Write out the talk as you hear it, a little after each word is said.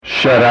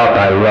Shut up,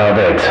 I love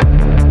it.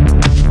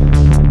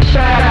 Shut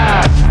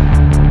up!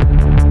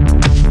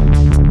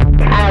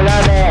 I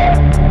love it.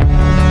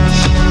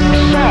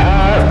 Shut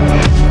up!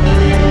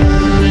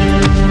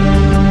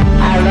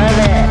 I love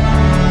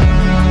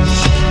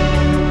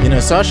it. You know,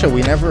 Sasha,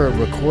 we never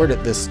record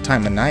at this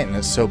time of night, and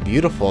it's so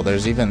beautiful.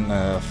 There's even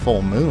a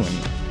full moon.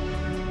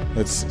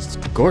 It's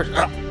gorgeous.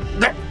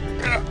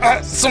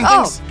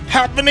 Something's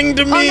happening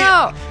to me.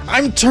 Oh, no.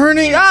 I'm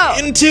turning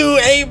into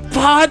a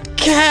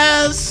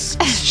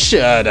podcast.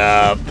 Shut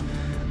up.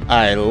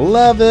 I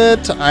love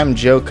it. I'm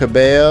Joe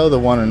Cabello, the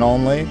one and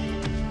only.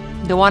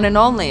 The one and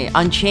only,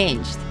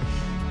 unchanged.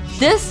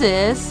 This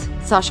is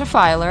Sasha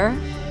Filer,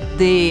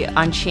 the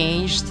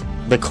unchanged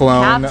The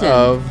clone captain.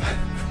 of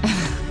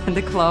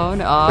the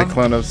clone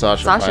of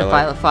Sasha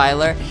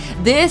Filer.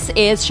 This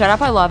is Shut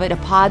Up, I Love It, a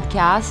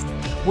podcast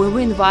where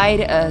we invite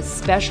a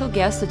special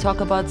guest to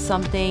talk about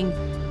something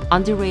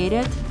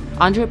underrated,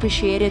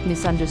 underappreciated,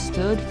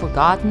 misunderstood,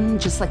 forgotten,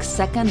 just like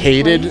second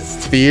hated,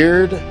 placed.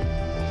 feared.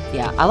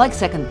 Yeah, I like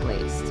second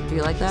placed. Do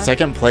you like that?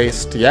 Second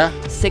placed, yeah.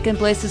 Second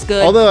place is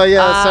good. Although,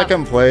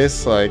 second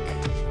place, like,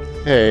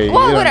 hey,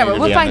 well, you don't whatever, need to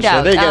we'll be on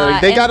find the show.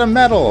 out. They got a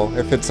medal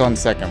if it's on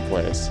second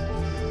place.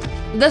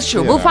 That's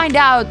true. You We'll know. find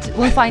out.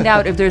 We'll find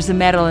out if there's a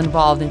medal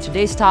involved in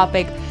today's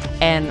topic.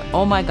 And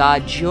oh my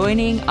God,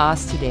 joining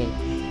us today,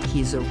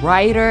 he's a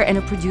writer and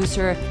a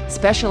producer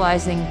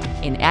specializing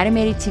in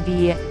animated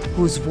TV,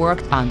 who's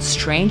worked on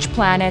Strange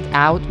Planet,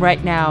 out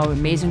right now,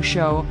 amazing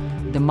show,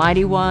 The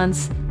Mighty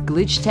Ones,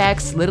 Glitch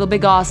Text, Little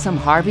Big Awesome,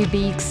 Harvey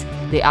Beaks,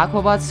 The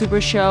Aquabot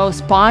Super Show,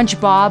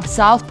 SpongeBob,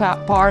 South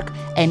Park,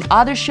 and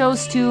other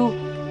shows too.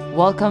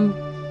 Welcome,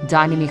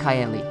 Dani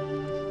Michaeli.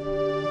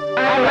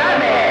 I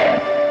love it.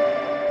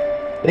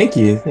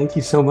 Thank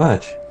you so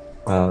much.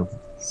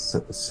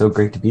 So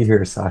great to be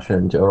here, Sasha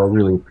and Joe. I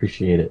really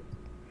appreciate it.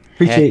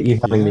 Appreciate you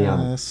having me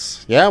on.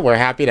 Yeah, we're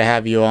happy to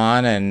have you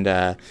on,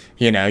 and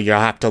you'll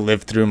have to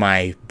live through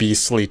my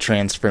beastly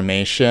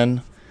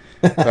transformation.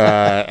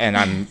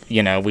 And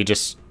we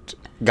just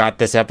got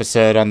this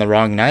episode on the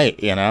wrong night,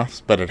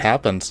 but it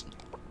happens.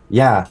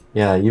 Yeah.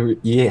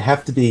 You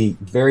have to be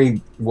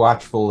very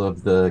watchful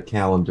of the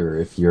calendar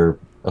if you're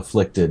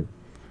afflicted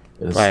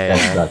as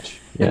such.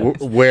 Yeah.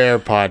 Where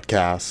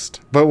podcast?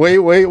 But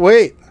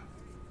wait!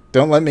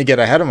 Don't let me get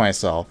ahead of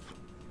myself.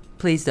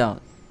 Please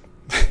don't.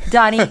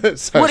 Donnie,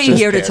 So what are you just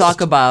here to pissed.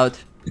 talk about?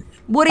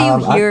 What are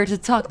you here to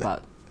talk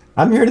about?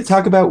 I'm here to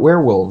talk about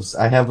werewolves.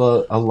 I have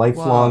a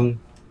lifelong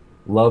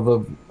love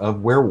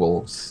of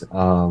werewolves,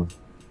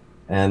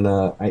 and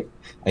I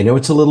know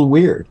it's a little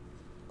weird,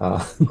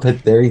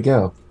 but there you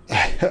go.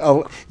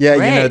 Oh, yeah,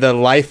 Great. the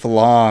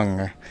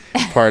lifelong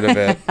part of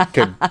it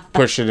could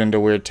push it into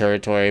weird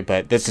territory,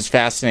 but this is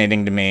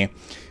fascinating to me.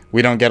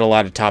 We don't get a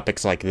lot of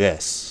topics like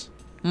this,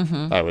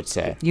 I would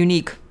say.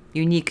 Unique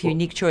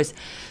choice.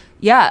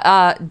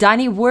 Yeah,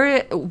 Donnie,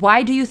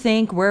 why do you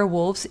think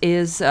werewolves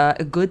is a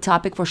good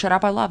topic for Shut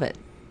Up, I Love It?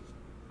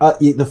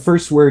 The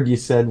first word you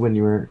said when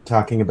you were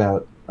talking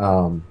about,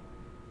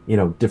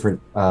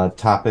 different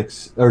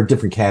topics or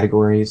different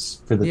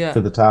categories for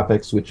the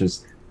topics, which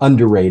is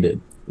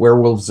underrated.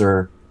 Werewolves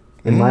are,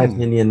 in my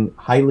opinion,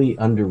 highly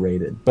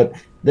underrated. But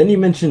then you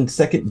mentioned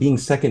being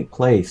second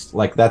placed,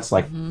 like that's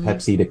like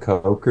Pepsi to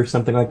Coke or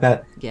something like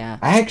that. Yeah.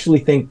 I actually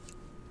think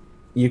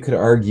you could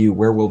argue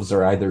werewolves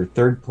are either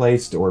third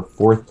placed or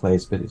fourth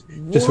place, but it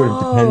just sort of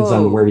depends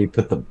on where you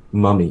put the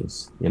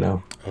mummies,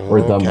 or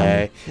the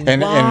mummy.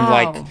 And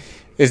like,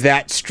 is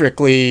that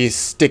strictly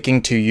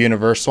sticking to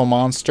Universal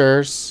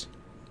Monsters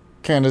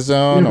kind of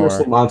zone?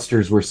 Universal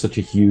Monsters were such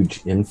a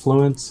huge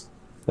influence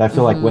that I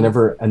feel like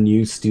whenever a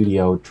new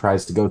studio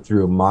tries to go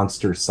through a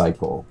monster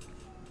cycle,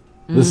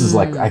 this is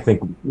like, I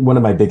think, one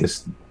of my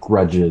biggest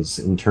grudges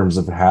in terms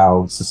of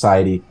how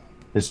society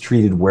has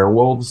treated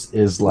werewolves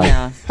is like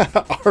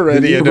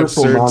already an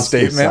Universal absurd Monster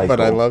statement, cycle.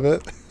 but I love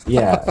it.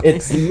 Yeah,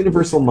 it's the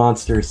Universal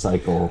Monster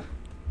cycle.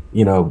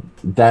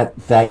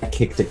 That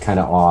kicked it kind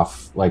of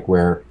off, like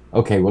where,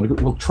 okay,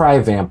 we'll try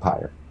a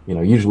vampire.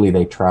 Usually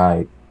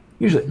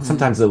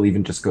sometimes they'll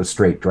even just go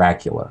straight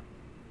Dracula,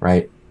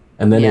 right?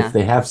 And then if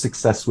they have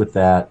success with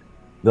that,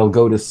 they'll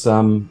go to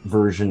some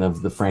version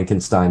of the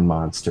Frankenstein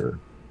monster.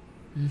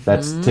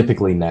 That's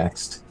typically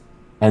next.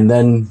 And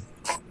then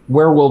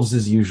werewolves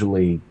is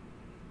usually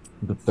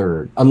the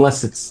third,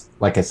 unless it's,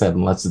 like I said,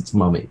 unless it's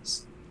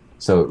mummies.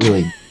 So it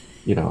really,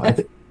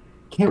 I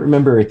can't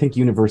remember. I think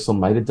Universal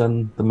might have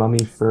done the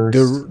Mummy first.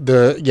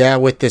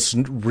 With this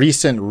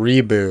recent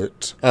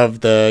reboot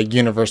of the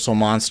Universal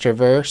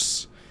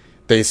Monsterverse,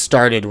 they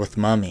started with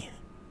Mummy.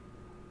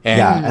 And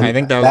I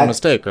think that was a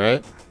mistake,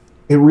 right?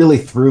 It really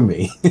threw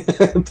me.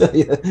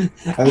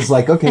 I was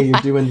like, okay,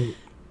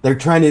 they're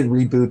trying to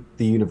reboot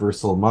the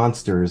Universal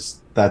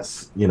Monsters.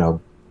 That's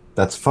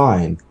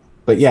fine.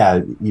 But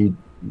yeah, you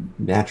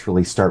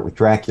naturally start with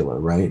Dracula,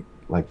 right?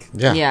 Like,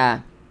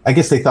 Yeah. I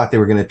guess they thought they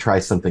were going to try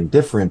something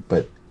different,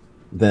 but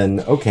then,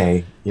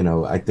 okay,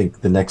 I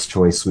think the next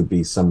choice would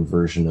be some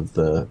version of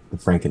the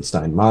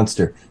Frankenstein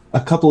monster.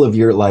 A couple of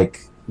your,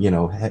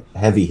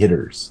 heavy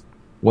hitters,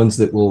 ones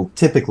that will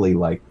typically,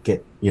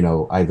 get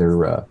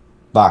either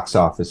box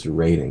office or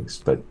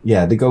ratings. But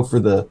yeah, to go for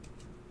the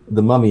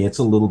Mummy, it's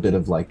a little bit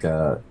of like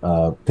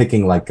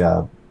picking like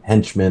a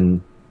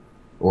henchman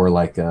or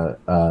like a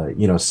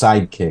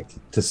sidekick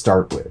to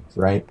start with,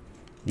 right?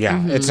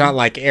 Yeah, it's not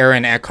like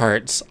Aaron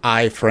Eckhart's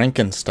I,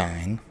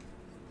 Frankenstein,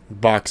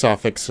 box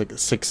office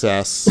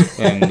success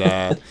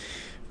and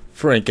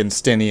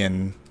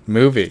Frankensteinian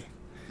movie.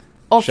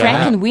 Oh, Shut Frank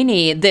up. and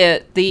Winnie,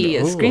 the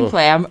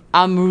screenplay.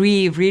 I'm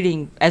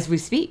rereading as we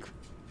speak.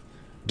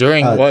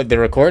 During the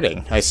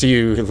recording, I see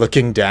you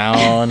looking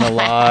down a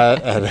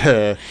lot at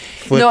a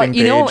flipping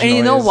You know, page and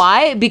you know noise.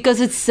 why?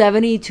 Because it's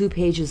 72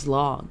 pages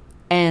long.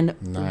 And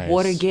Nice.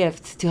 what a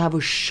gift to have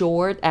a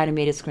short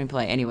animated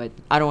screenplay. Anyway,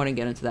 I don't want to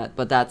get into that,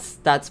 but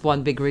that's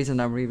one big reason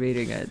I'm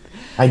rereading it.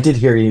 I did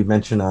hear you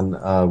mention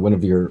on one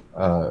of your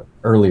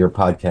earlier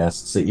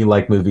podcasts that you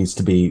like movies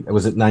to be,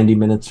 was it 90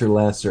 minutes or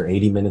less or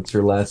 80 minutes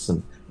or less?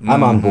 And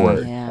I'm on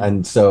board. Yeah.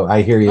 And so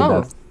I hear you Oh.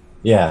 about,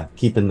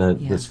 keeping the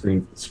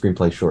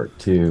screenplay short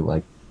too.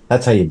 Like,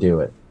 that's how you do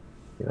it.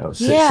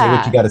 Say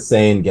what you got to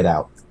say and get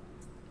out.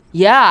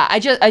 Yeah, I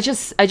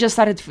just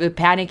started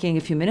panicking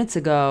a few minutes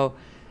ago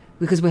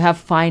because we have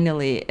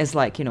finally, as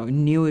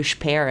newish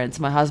parents,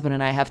 my husband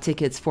and I have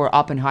tickets for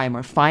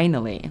Oppenheimer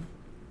finally.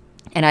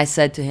 And I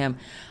said to him,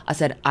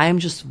 I'm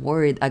just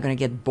worried I'm going to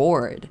get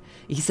bored.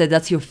 He said,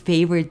 that's your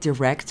favorite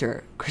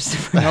director,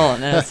 Christopher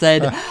Nolan. And I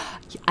said,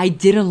 I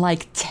didn't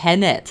like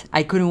Tenet.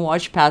 I couldn't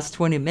watch past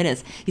 20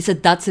 minutes. He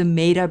said, that's a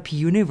made-up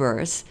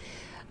universe.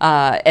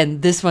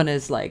 And this one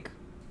is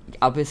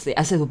obviously,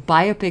 I said, well,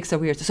 biopics are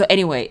weird. So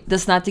anyway,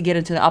 that's not to get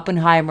into the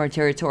Oppenheimer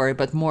territory,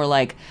 but more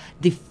like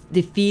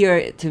the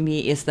fear to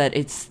me is that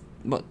it's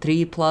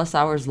 3+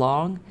 hours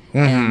long.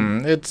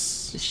 Mm-hmm.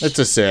 It's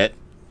a sit.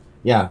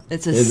 Yeah.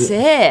 It's a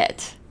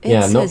sit.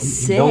 It's a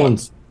sit.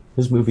 Nolan's,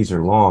 his movies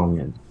are long.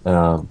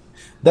 And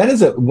that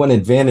is one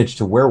advantage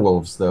to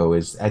Werewolves, though,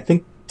 is I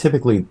think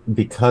typically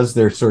because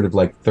they're sort of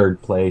like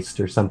third placed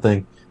or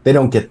something, they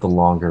don't get the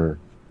longer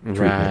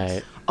treatments.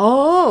 Right.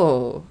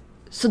 Oh,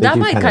 so They that do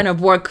might kind kind of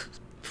work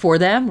for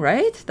them,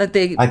 right? That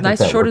they I think nice,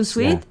 that short, and works,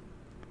 sweet.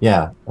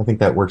 Yeah, I think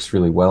that works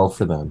really well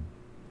for them.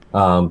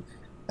 I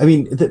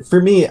mean,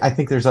 for me, I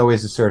think there's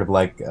always a sort of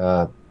like,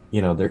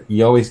 there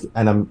you always,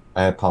 and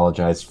I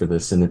apologize for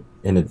this in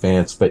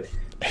advance, but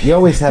you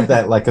always have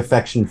that like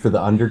affection for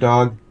the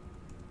underdog.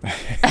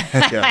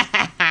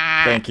 Yeah.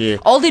 Thank you.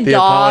 All the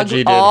apology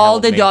did all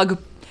help the me.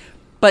 dog.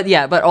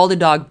 But all the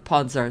dog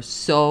puns are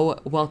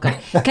so welcome.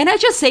 Can I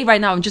just say right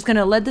now, I'm just going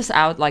to let this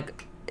out,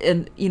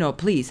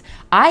 please.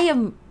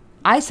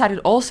 I started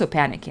also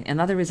panicking.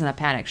 Another reason I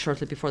panicked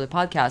shortly before the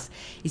podcast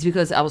is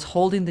because I was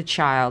holding the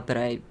child that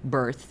I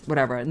birthed,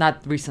 whatever,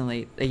 not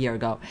recently, a year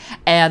ago.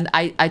 And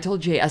I told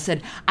Jay, I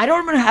said, I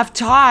don't even have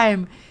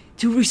time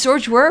to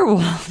research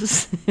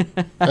werewolves.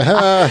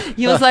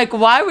 He was like,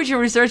 why would you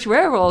research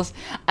werewolves?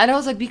 And I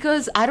was like,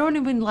 because I don't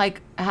even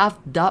have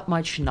that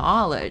much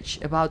knowledge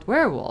about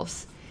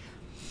werewolves.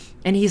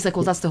 And he's like,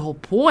 well, that's the whole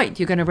point.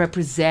 You're going to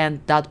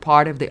represent that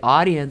part of the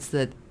audience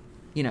that,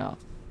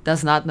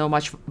 does not know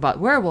much about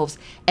werewolves.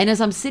 And as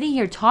I'm sitting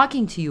here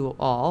talking to you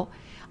all,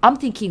 I'm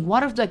thinking,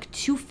 what are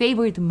 2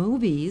 favorite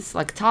movies,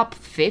 top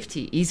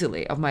 50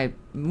 easily of my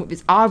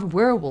movies, are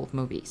werewolf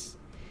movies.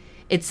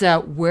 It's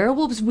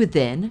Werewolves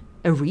Within,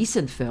 a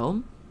recent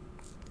film.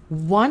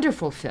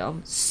 Wonderful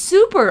film.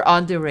 Super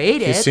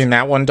underrated. You seen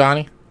that one,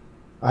 Donnie?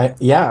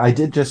 I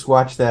did just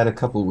watch that a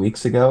couple of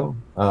weeks ago.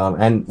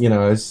 And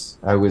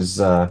I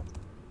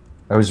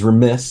was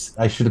remiss.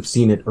 I should have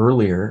seen it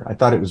earlier. I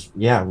thought it was,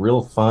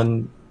 real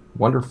fun,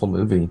 wonderful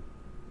movie.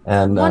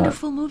 And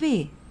Wonderful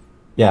movie.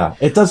 yeah,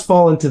 it does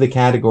fall into the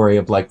category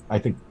of I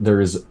think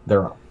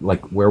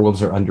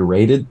werewolves are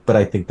underrated, but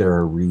I think there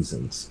are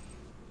reasons.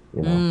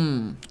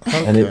 And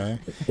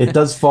it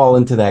does fall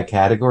into that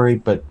category,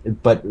 but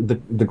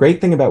the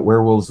great thing about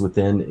Werewolves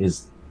Within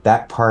is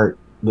that part,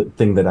 the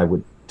thing that I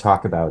would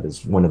talk about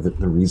is one of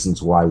the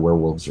reasons why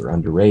werewolves are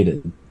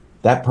underrated.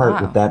 That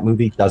part with that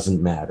movie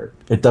doesn't matter.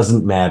 It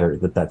doesn't matter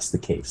that that's the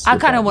case. I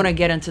kind of want to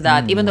get into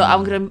that, even though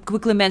I'm going to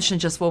quickly mention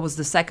just what was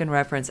the second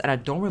reference, and I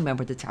don't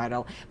remember the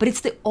title. But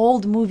it's the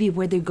old movie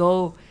where they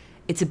go,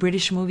 it's a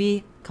British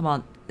movie. Come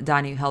on,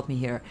 Donnie, help me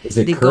here. Is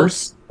it they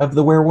Curse of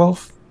the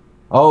Werewolf?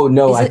 Oh,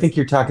 no, I think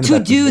you're talking about...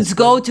 2 dudes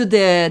go to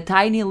the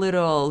tiny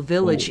little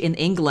village in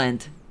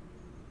England.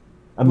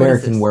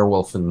 American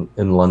Werewolf in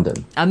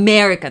London.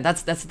 American,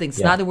 that's the thing. It's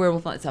not a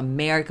werewolf, it's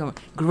American.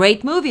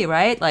 Great movie,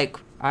 right? I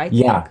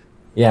think.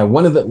 Yeah,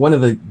 one of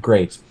the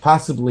greats,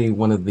 possibly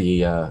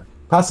the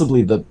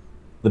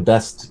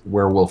best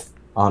werewolf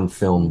on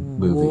film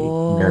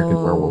movie,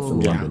 American Werewolf in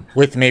London.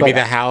 With maybe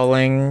The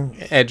Howling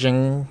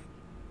edging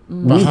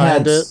We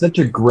had behind it. such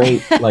a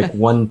great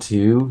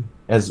 1-2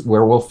 as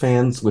werewolf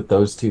fans with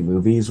those 2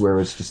 movies, where it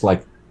was just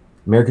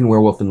American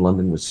Werewolf in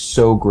London was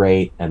so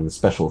great, and the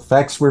special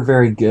effects were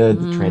very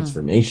good. The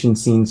transformation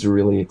scenes are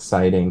really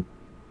exciting.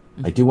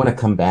 I do want to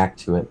come back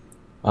to it.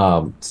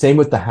 Same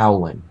with The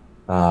Howling.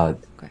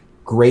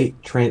 Great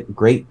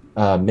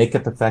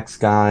makeup effects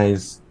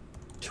guys.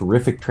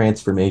 terrific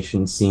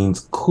transformation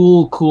scenes,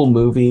 cool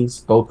movies,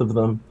 both of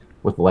them,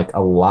 with like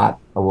a lot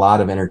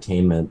of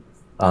entertainment.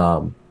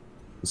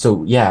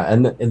 So yeah,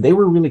 and they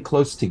were really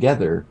close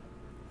together,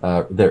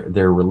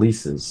 their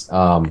releases.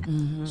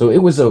 So it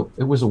was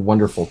a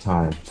wonderful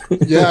time.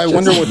 Yeah, I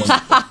wonder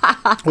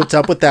what's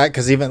up with that,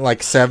 because even like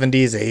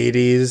 70s,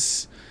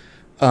 80s,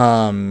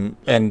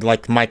 and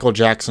like Michael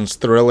Jackson's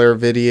Thriller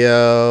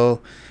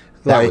video.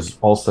 That like, was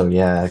also,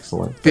 yeah,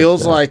 excellent.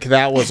 Feels like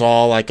that was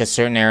all like a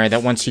certain era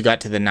that once you got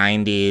to the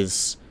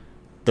 90s,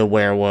 the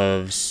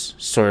werewolves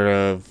sort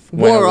of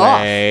went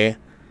away.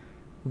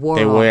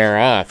 They wear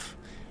off.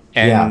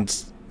 And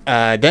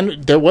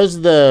then there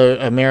was the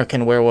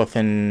American Werewolf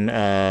in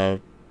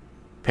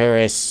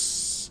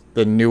Paris,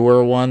 the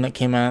newer one that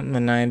came out in the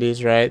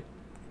 90s, right?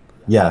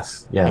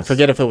 Yes. I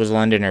forget if it was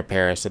London or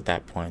Paris at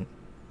that point.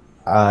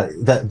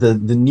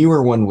 The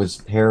newer one was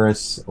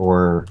Paris,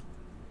 or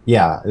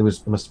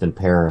it must have been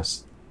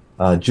Paris.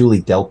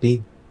 Julie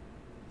Delpy.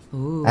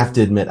 Ooh. I have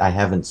to admit, I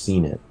haven't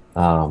seen it.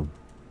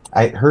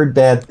 I heard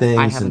bad things.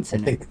 I haven't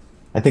seen it.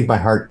 I think my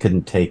heart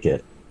couldn't take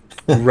it.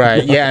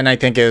 Right. Yeah, and I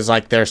think it was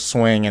like their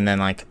swing, and then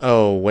like,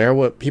 oh,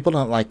 werewolf. People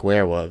don't like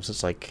werewolves.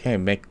 It's like, hey,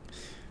 make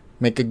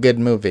a good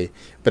movie.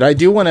 But I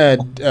do want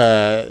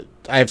to.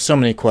 I have so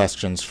many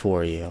questions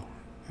for you,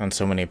 and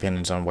so many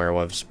opinions on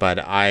werewolves. But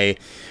I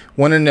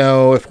want to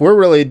know if we're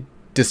really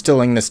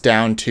distilling this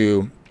down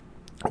to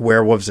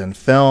werewolves in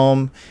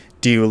film.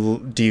 Do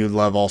you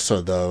love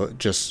also the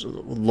just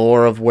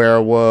lore of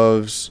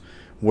werewolves,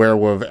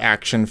 werewolf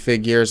action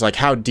figures? Like,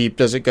 how deep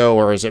does it go,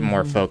 or is it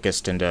more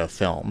focused into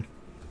film?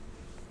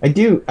 I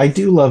do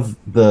love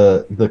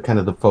the kind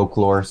of the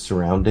folklore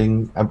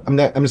surrounding. I'm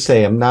gonna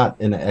say I'm not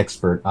an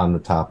expert on the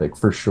topic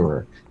for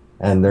sure,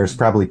 and there's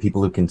probably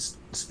people who can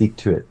speak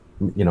to it,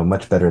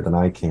 much better than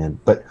I can.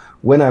 But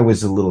when I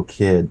was a little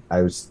kid,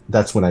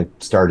 that's when I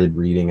started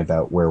reading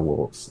about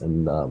werewolves,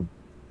 and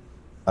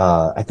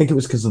I think it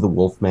was because of the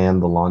Wolfman,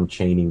 the Lon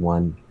Chaney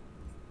one.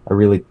 I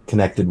really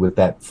connected with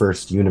that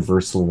first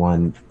Universal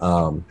one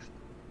from,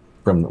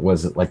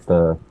 was it like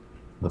the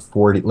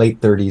late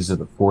 30s or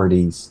the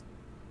 40s.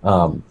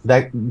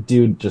 That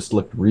dude just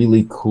looked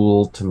really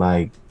cool to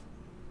my.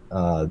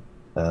 I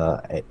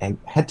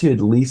had to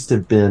at least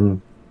have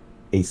been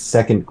a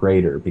second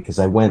grader, because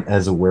I went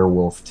as a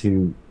werewolf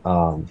to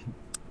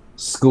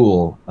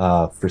school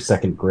for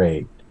second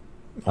grade.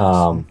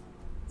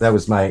 That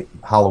was my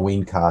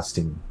Halloween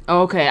costume.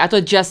 Okay, I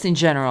thought just in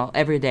general,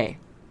 every day.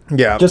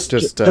 Yeah, just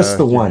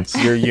the once.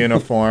 Your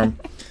uniform.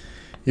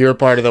 You're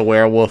part of the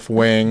werewolf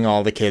wing.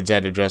 All the kids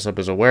had to dress up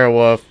as a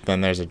werewolf. Then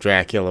there's a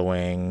Dracula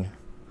wing.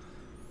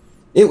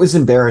 It was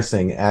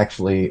embarrassing,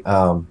 actually.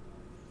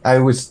 I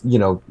was,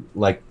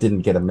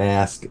 didn't get a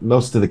mask.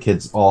 Most of the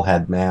kids all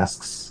had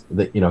masks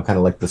that, kind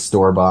of like the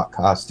store-bought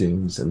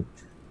costumes. And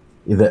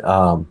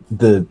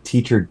the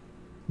teacher,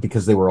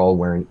 because they were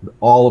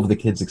all of the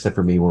kids except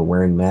for me were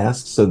wearing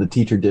masks. So the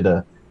teacher did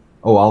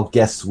I'll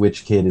guess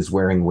which kid is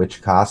wearing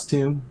which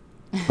costume.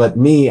 But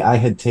me, I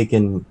had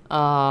taken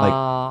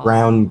like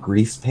brown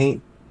grease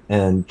paint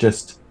and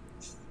just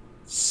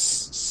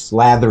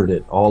slathered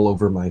it all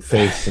over my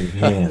face and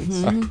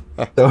hands.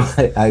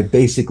 So I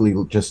basically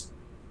just.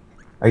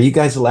 Are you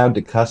guys allowed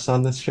to cuss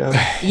on this show?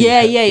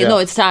 Yeah. No,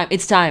 it's time.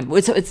 It's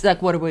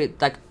like, what are we,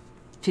 like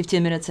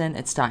 15 minutes in?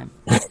 It's time.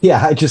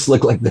 Yeah, I just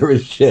looked like there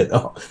was shit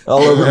all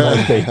over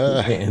my face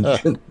and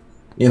hands.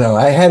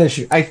 I had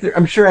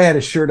I'm sure I had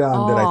a shirt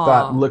on that I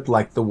thought looked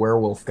like the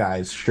werewolf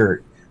guy's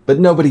shirt, but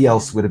nobody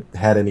else would have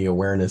had any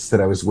awareness that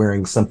I was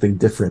wearing something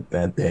different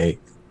that day,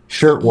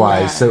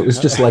 shirt-wise. Yeah. So it was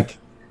just like,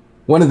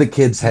 one of the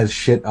kids has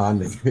shit on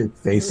their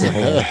face and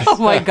hands. Oh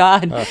my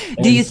God.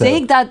 Do you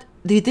think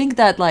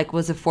that like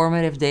was a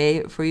formative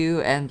day for you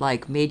and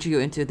like made you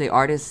into the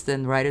artist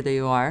and writer that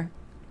you are?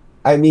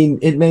 I mean,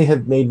 it may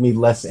have made me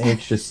less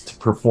anxious to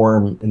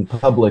perform in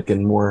public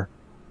and more,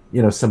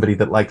 somebody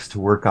that likes to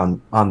work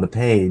on the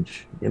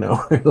page,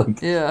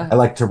 I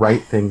like to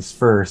write things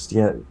first.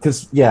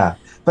 Yeah.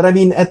 But I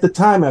mean, at the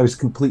time I was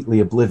completely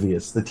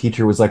oblivious. The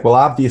teacher was like, well,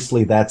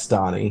 obviously that's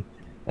Donnie.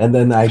 And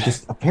then I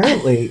just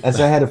apparently, as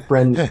I have a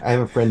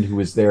friend who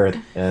was there,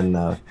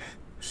 and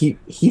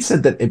he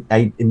said that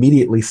I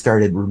immediately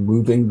started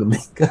removing the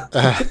makeup.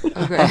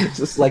 Okay. I was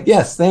just like,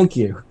 yes, thank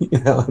you,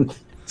 and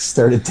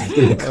started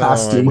taking the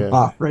costume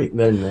off right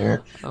then and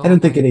there. I don't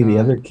think any of the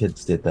other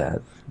kids did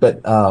that,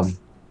 but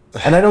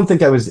and I don't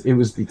think it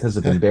was because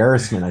of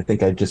embarrassment. I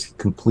think I just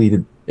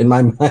completed in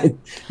my mind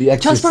the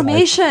exercise.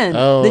 Transformation.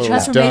 The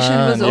transformation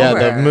was over.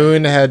 Yeah, the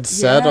moon had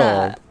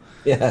settled.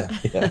 Yeah.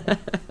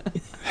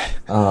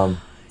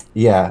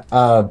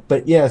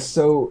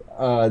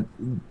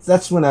 So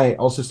that's when I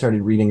also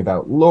started reading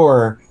about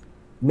lore,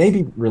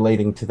 maybe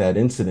relating to that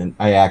incident.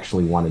 I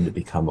actually wanted to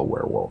become a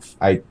werewolf.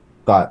 I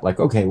thought, like,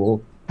 okay,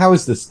 well, how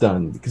is this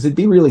done? Because it'd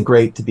be really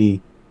great to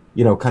be,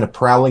 kind of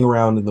prowling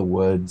around in the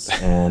woods,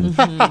 and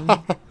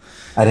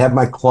I'd have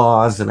my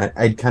claws, and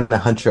I'd kind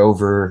of hunch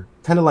over,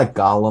 kind of like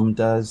Gollum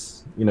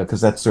does,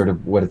 because that's sort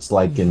of what it's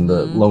like in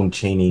the Lon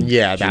Chaney.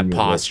 Yeah, that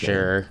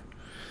posture.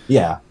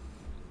 Yeah.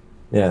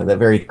 Yeah, that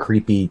very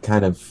creepy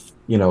kind of,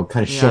 kind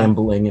of Yeah.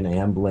 shambling and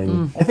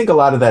ambling. I think a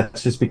lot of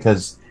that's just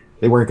because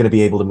they weren't going to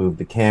be able to move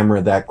the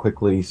camera that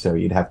quickly, so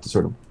you'd have to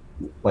sort of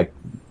like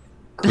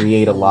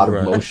create a lot of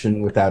Right.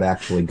 motion without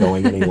actually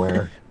going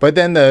anywhere. But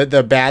then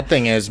the bad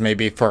thing is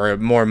maybe for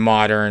more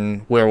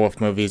modern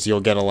werewolf movies,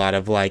 you'll get a lot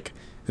of like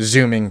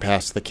zooming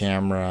past the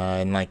camera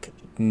and like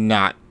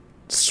not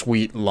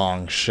sweet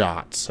long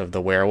shots of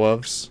the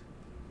werewolves.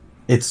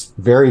 It's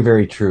very,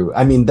 very true.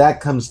 I mean,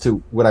 that comes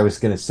to what I was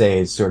going to say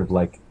is sort of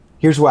like,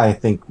 here's why I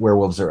think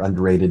werewolves are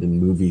underrated in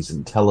movies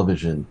and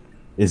television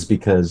is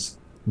because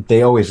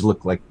they always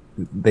look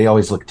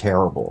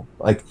terrible.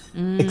 Like,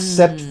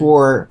 except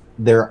for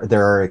there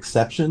are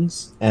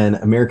exceptions, and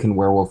American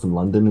Werewolf in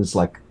London is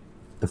like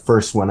the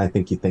first one I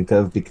think you think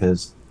of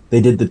because they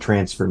did the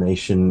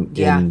transformation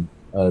Yeah. in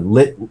a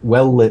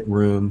well lit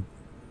room,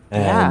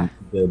 and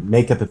the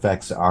makeup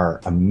effects are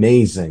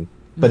amazing.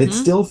 But it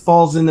still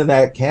falls into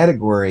that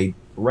category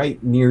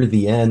right near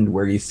the end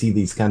where you see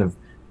these kind of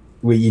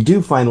where you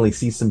do finally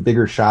see some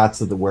bigger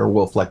shots of the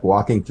werewolf like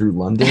walking through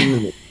London.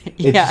 And it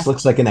Yeah. just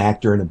looks like an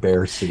actor in a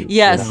bear suit.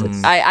 Yes,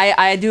 It's-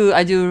 I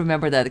do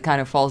remember that it kind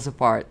of falls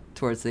apart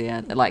towards the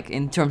end, like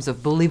in terms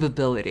of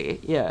believability.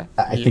 Yeah.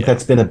 I think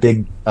that's been a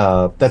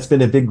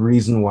big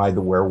reason why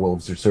the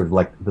werewolves are sort of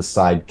like the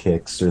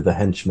sidekicks or the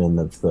henchmen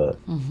of the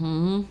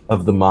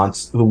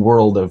the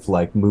world of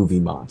like movie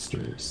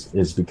monsters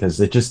is because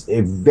it's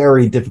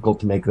very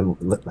difficult to make them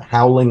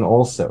howling.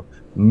 Also,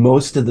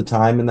 most of the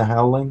time in the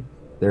howling,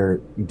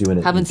 they're doing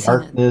it Haven't in seen it.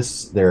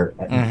 darkness. They're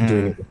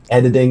doing it with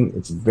editing.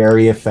 It's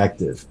very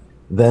effective.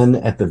 Then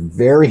at the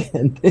very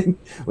ending,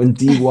 when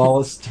Dee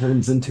Wallace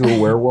turns into a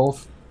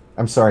werewolf.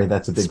 I'm sorry,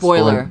 that's a big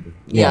Spoiler. spoiler.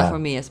 Yeah, for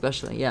me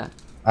especially. Yeah.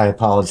 I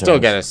apologize. Still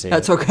gotta see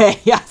That's it. okay.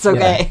 Yeah, it's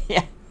okay.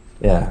 Yeah.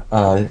 Yeah.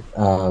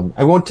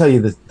 I won't tell you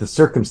the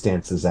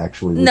circumstances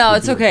actually. which No, would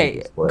it's be a okay.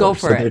 big spoiler. Go for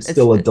So it. there's It's-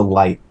 still a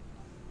delight.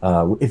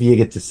 If you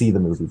get to see the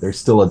movie, there's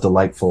still a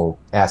delightful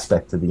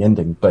aspect to the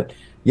ending. But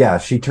yeah,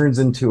 she turns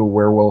into a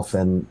werewolf,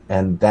 and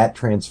that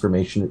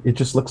transformation, it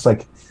just looks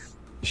like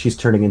she's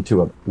turning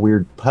into a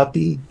weird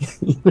puppy.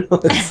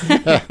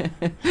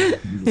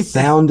 The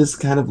sound is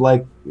kind of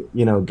like,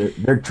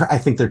 I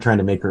think they're trying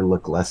to make her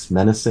look less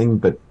menacing,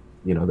 but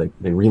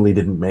they really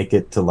didn't make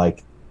it to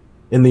like,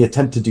 in the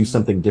attempt to do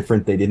something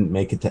different, they didn't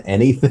make it to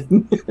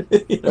anything.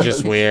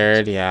 Just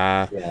weird,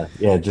 yeah.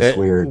 Yeah, just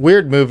weird.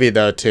 Weird movie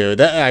though too.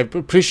 I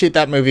appreciate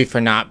that movie for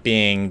not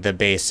being the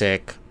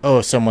basic. Oh,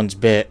 someone's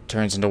bit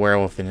turns into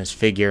werewolf and is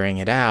figuring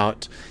it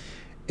out.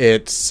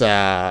 It's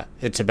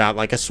about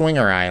like a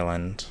swinger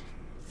island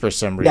for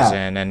some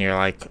reason, and you're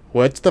like,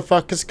 what the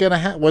fuck is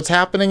what's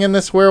happening in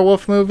this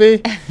werewolf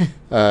movie?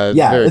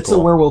 Very it's cool.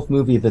 a werewolf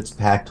movie that's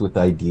packed with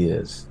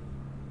ideas.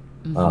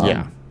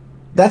 Yeah.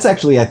 That's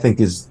actually, I think,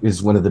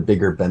 is one of the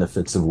bigger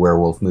benefits of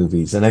werewolf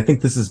movies, and I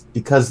think this is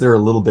because they're a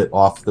little bit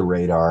off the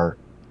radar,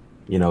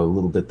 a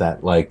little bit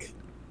that like,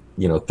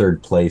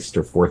 third placed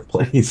or fourth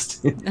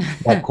placed.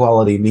 That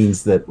quality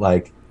means that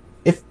like,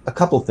 if a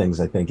couple things,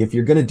 I think, if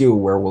you're going to do a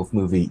werewolf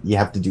movie, you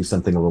have to do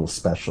something a little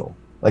special.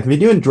 Like if you're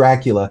doing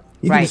Dracula,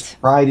 you can just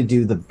try to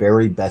do the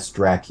very best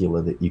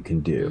Dracula that you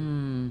can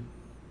do.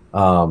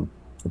 The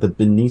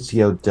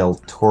Benicio del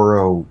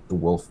Toro, the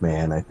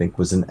Wolfman, I think,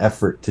 was an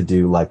effort to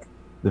do like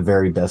the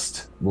very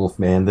best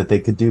Wolfman that they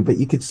could do, but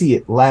you could see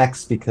it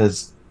lacks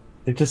because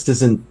there just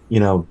isn't,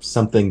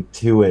 something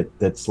to it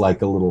that's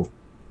like a little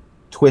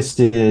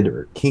twisted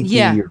or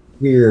kinky or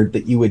weird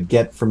that you would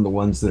get from the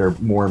ones that are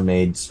more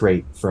made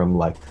straight from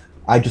like,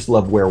 I just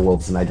love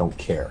werewolves and I don't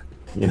care.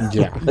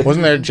 Yeah.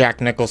 Wasn't there a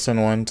Jack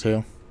Nicholson one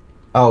too?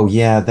 Oh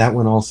yeah, that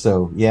one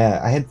also. Yeah,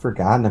 I had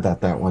forgotten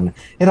about that one.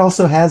 It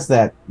also has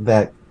that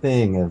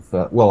thing of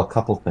a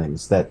couple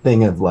things. That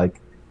thing of like,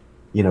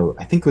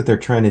 I think what they're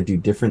trying to do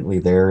differently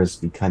there is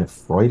be kind of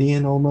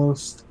Freudian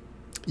almost.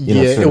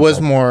 It was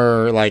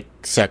more like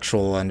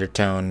sexual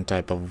undertone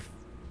type of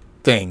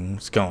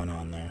things going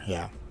on there.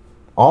 Yeah.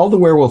 All the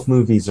werewolf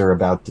movies are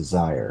about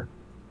desire.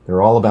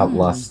 They're all about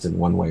lust in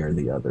one way or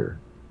the other.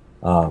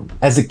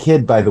 As a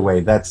kid, by the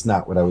way, that's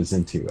not what I was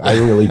into. I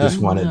really just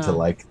wanted to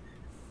like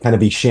kind of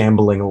be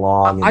shambling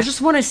along. I just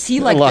want to see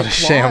like a lot the of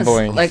claws,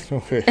 shambling like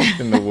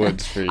in the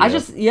woods for you.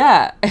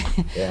 Yeah,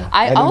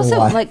 I don't know also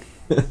why. like.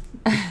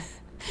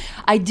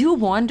 I do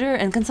wonder,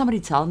 and can somebody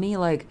tell me,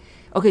 like,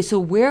 okay, so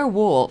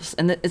werewolves,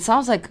 and it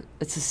sounds like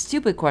it's a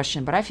stupid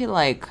question, but I feel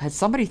like, has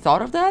somebody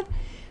thought of that?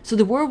 So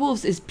the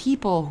werewolves is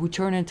people who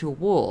turn into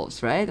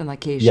wolves, right? On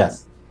occasion.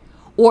 Yes.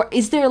 Or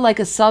is there like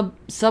a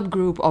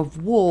subgroup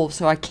of wolves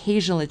who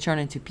occasionally turn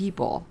into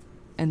people?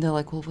 And they're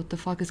like, well, what the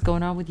fuck is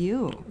going on with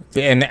you?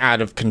 And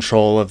out of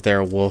control of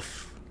their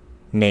wolf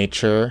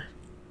nature.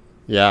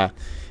 Yeah.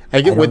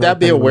 Would know that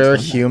be a if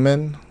anyone's done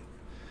were-human?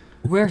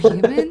 We're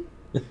human?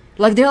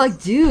 Like, they're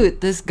like,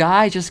 dude, this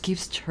guy just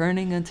keeps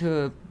turning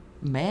into a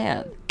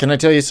man. Can I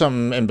tell you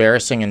something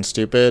embarrassing and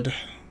stupid?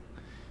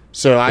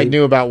 So I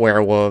knew about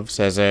werewolves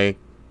as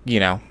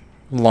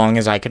long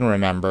as I can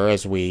remember,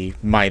 as we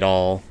might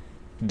all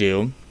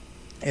do.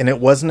 And it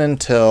wasn't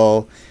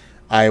until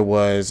I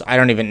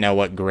don't even know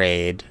what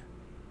grade,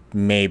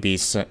 maybe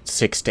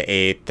 6 to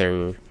 8,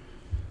 or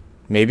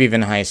maybe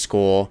even high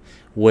school,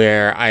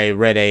 where I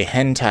read a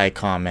hentai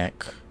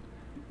comic,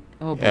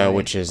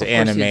 which is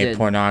anime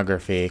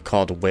pornography,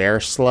 called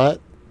Wereslut.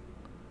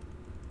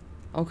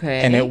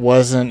 Okay. And it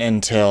wasn't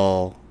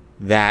until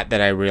that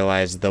I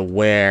realized the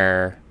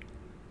were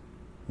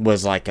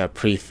was like a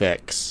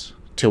prefix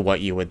to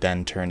what you would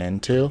then turn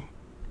into.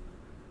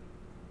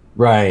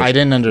 Right. I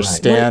didn't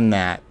understand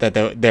that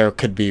there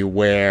could be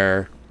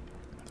werebears.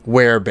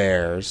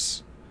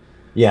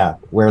 Yeah,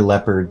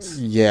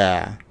 were-leopards.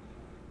 Yeah.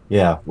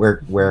 Yeah,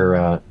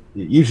 where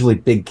usually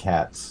big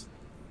cats.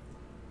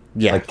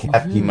 Yeah. Like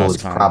cat people Most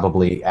is common.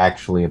 probably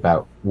actually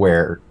about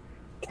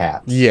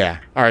were-cats. Yeah,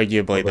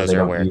 arguably Although those they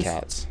are don't use-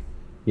 werecats.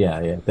 Yeah.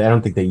 I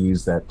don't think they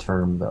use that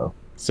term, though.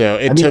 So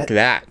it took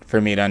that for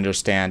me to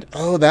understand,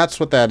 oh, that's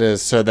what that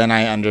is. So then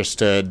I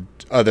understood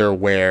other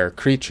were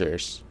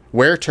creatures.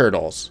 Were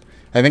turtles.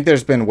 I think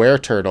there's been were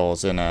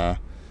turtles in a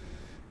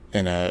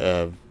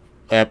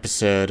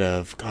episode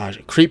of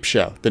Creep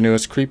Show, the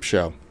newest Creep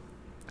Show.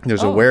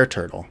 There's a were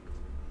turtle.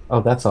 Oh,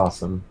 that's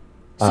awesome.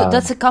 So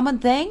that's a common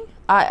thing?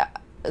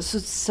 So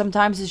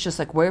sometimes it's just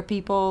like were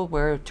people,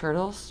 were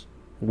turtles?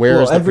 Where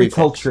Well, is the every prefix?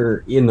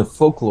 culture, in the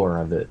folklore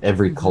of it,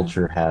 every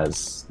culture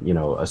has,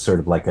 a sort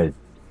of like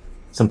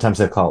sometimes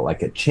they call it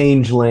like a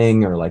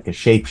changeling or like a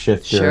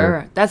shapeshifter.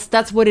 Sure.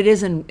 That's what it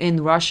is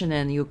in Russian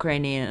and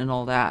Ukrainian and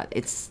all that.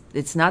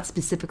 It's not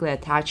specifically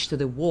attached to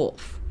the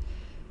wolf,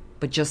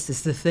 but just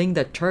it's the thing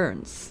that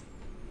turns.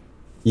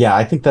 Yeah,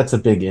 I think that's a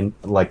big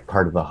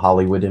part of the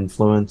Hollywood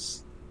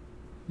influence.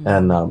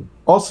 And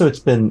also it's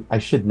been, I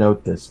should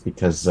note this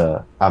because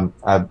I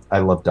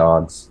love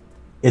dogs.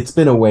 It's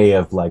been a way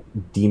of like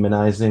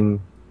demonizing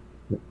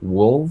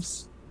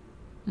wolves.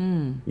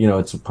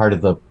 It's a part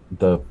of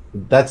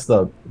that's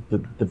the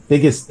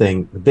biggest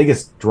thing, the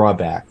biggest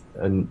drawback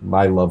in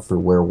my love for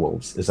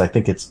werewolves is I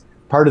think it's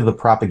part of the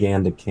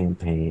propaganda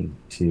campaign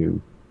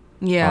to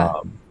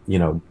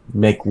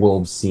make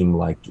wolves seem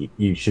like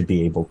you should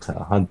be able to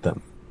hunt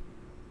them,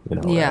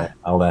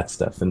 all that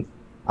stuff. And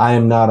I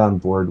am not on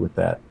board with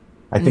that.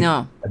 I think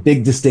a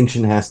big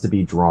distinction has to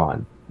be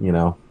drawn,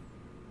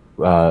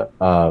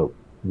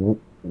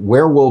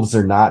 werewolves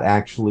are not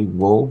actually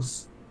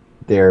wolves.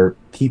 They're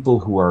people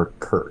who are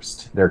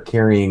cursed. They're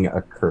carrying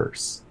a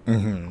curse.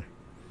 Mm-hmm.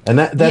 And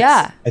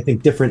that's, I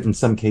think, different in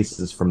some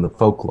cases from the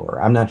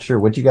folklore. I'm not sure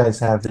what you guys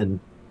have in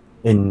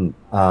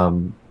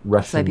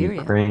Russia,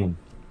 Siberia. Ukraine.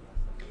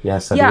 Yeah,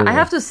 Siberia. Yeah, I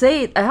have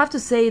to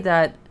say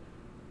that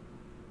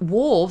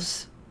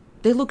wolves,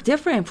 they look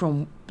different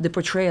from the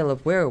portrayal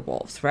of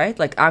werewolves, right?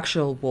 Like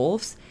actual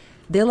wolves.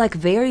 They're like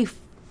very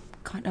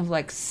kind of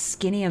like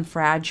skinny and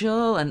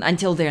fragile, and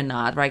until they're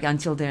not, right?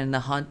 Until they're in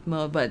the hunt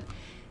mode, but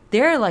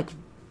they're like,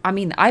 I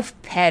mean, I've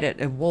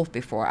petted a wolf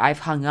before. I've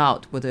hung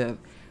out with a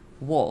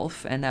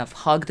wolf and I've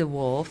hugged a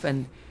wolf,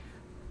 and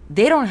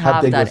they don't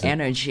have that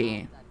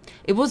energy.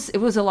 It was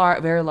a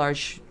very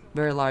large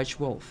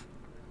wolf.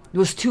 It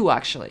was two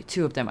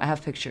of them. I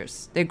have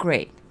pictures. They're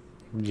great.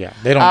 Yeah,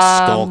 they don't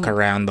skulk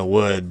around the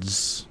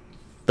woods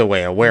the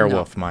way a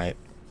werewolf might.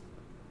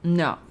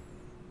 No.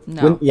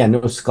 No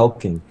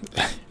skulking.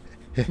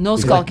 No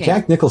skulking.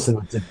 Jack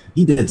Nicholson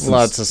did some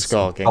lots of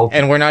skulking.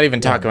 And we're not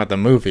even talking about the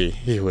movie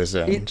he was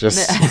in.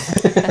 Just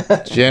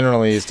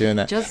generally he's doing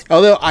that.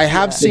 Although I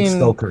have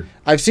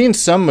I've seen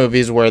some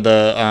movies where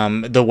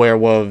the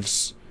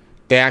werewolves,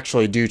 they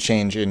actually do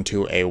change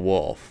into a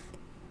wolf.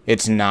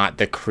 It's not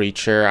the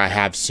creature. I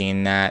have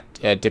seen that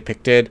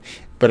depicted,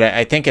 but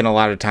I think in a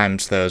lot of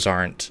times those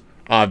aren't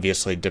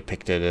obviously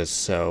depicted as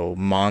so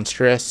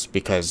monstrous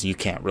because you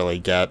can't really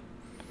get.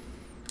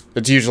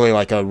 It's usually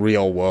like a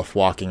real wolf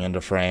walking into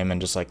frame and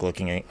just like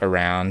looking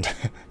around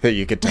that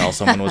you could tell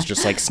someone was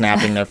just like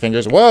snapping their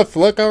fingers. Wolf,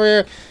 look over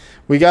here.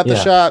 We got the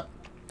shot.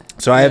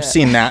 So I have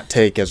seen that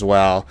take as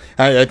well.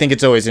 I think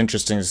it's always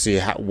interesting to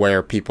see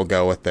where people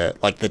go with it,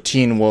 like the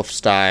Teen Wolf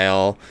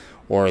style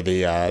or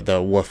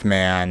the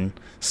Wolfman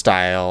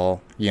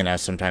style.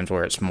 Sometimes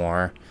where it's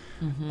more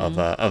of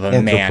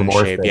a man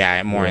shape.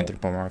 Yeah, more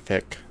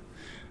anthropomorphic.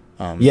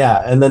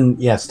 And then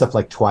stuff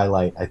like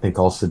Twilight I think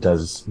also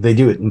does. They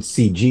do it in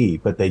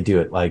CG, but they do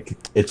it like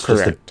it's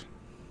correct. Just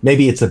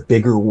maybe it's a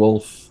bigger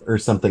wolf or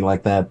something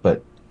like that.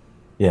 But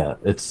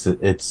it's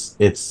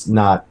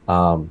not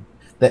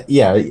that.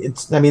 Yeah,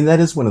 it's. I mean, that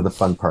is one of the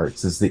fun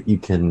parts is that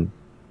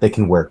they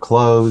can wear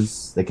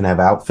clothes, they can have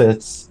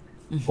outfits,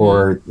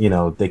 or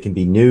they can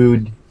be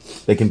nude,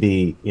 they can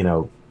be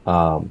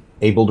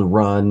able to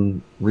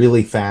run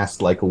really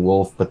fast like a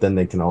wolf, but then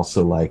they can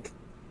also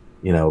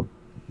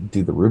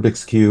do the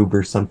Rubik's Cube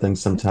or something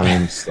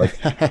sometimes. Like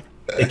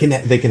they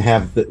can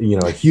have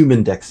a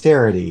human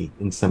dexterity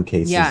in some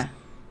cases.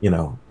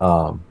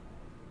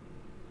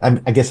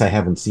 I guess I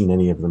haven't seen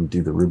any of them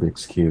do the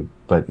Rubik's Cube,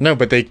 but no,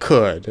 but they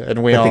could,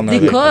 and we all know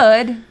they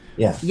could.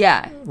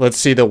 Yeah. Let's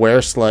see the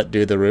wereslut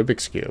do the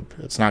Rubik's Cube.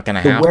 It's not going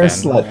to happen. The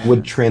wereslut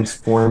would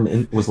transform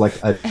and was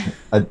like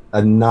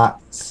a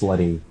not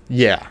slutty.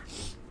 Yeah,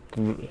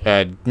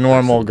 a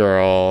normal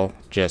girl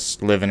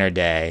just living her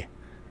day.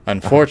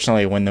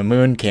 Unfortunately, when the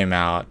moon came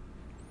out,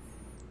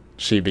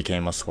 she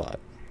became a slut.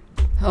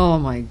 Oh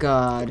my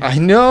god. I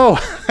know.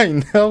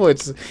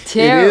 It is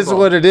Terrible.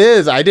 what it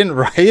is. I didn't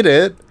write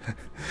it.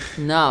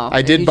 No.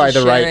 I did you're buy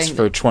just the rights sharing-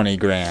 for 20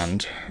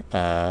 grand.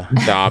 The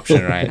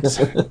option rights.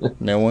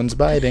 No one's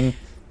biting.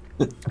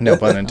 No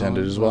pun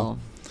intended as well.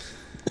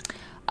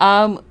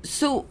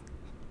 So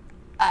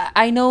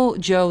I know,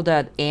 Joe,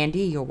 that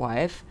Andy, your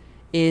wife,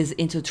 is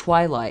into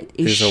Twilight.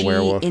 Is She's a she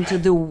werewolf. into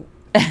the?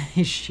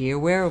 Is she a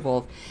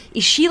werewolf?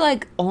 Is she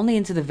like only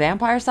into the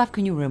vampire stuff?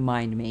 Can you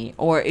remind me,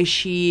 or is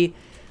she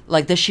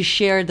like? Does she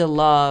share the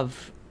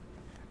love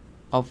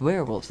of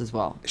werewolves as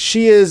well?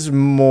 She is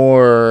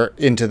more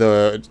into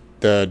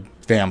the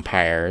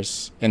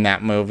vampires in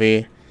that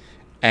movie.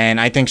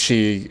 And I think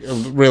she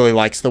really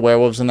likes the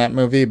werewolves in that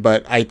movie,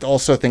 but I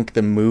also think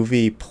the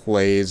movie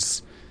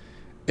plays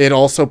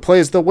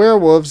the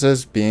werewolves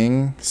as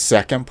being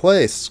second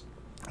place,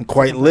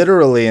 quite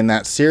literally in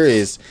that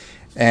series,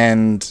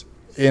 and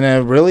in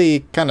a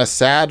really kind of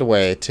sad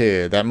way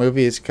too. That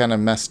movie is kind of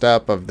messed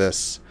up of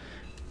this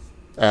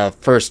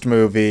first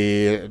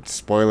movie.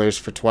 Spoilers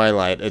for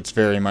Twilight. It's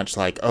very much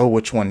like, oh,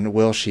 which one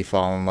will she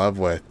fall in love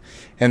with?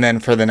 And then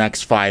for the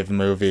next 5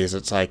 movies,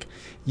 it's like,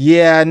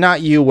 yeah,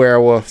 not you,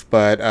 werewolf,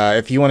 but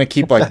if you want to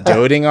keep like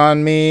doting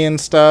on me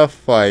and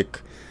stuff,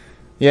 like,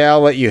 yeah,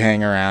 I'll let you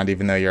hang around,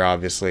 even though you're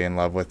obviously in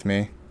love with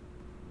me.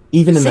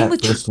 Even in Same that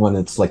with first one,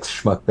 it's like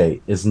schmuck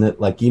bait, isn't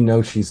it? Like,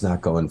 she's not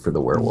going for the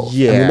werewolf. I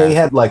Yeah. mean, they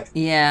had like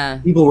Yeah.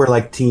 people were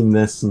like team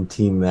this and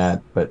team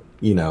that, but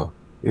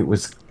it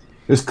was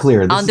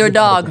clear. This is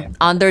Underdog. about a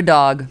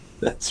Underdog.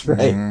 That's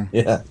right. Mhm.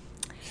 Yeah.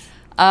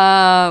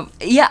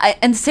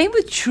 And same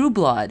with True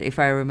Blood, if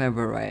I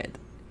remember right.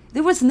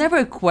 There was never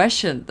a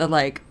question that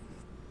like,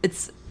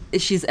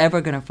 she's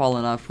ever gonna fall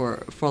in love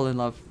for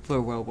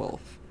a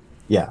werewolf.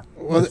 Yeah.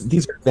 Well,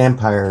 These are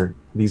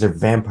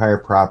vampire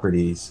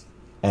properties,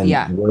 and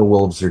Yeah.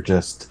 werewolves are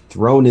just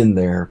thrown in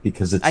there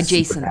because it's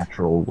Adjacent. a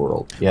supernatural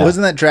world. Yeah.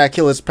 Wasn't that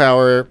Dracula's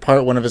power?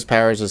 One of his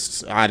powers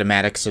is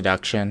automatic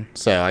seduction,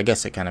 so I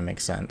guess it kind of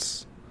makes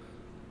sense.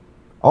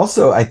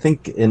 Also, I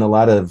think in a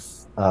lot of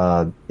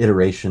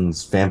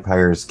iterations,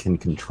 vampires can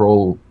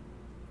control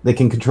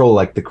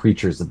like the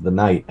creatures of the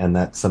night, and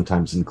that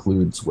sometimes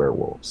includes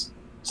werewolves.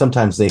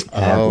 Sometimes they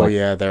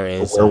have there a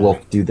is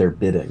werewolf do their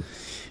bidding.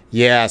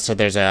 Yeah, so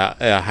there's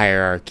a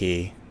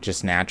hierarchy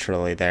just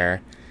naturally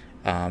there.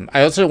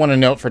 I also want to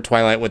note for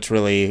Twilight, what's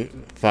really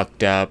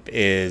fucked up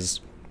is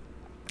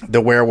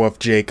the werewolf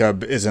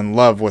Jacob is in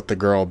love with the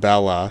girl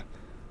Bella,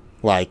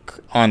 like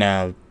on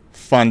a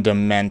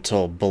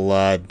fundamental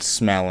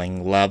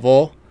blood-smelling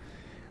level.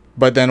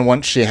 But then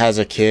once she has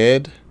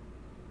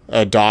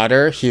a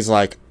daughter, he's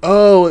like,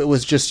 oh, it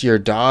was just your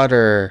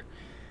daughter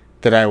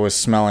that I was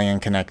smelling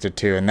and connected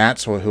to, and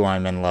that's who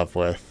I'm in love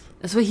with.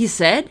 That's what he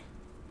said?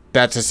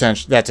 That's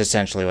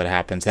essentially what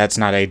happens. That's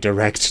not a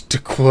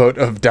direct quote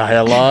of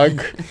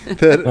dialogue.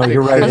 That, No,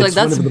 you're right. I was It's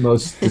like, one of the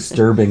most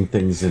disturbing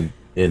things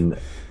in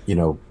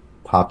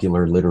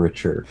popular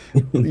literature.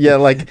 yeah,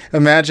 like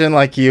imagine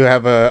like you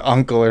have a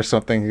uncle or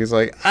something who's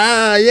like,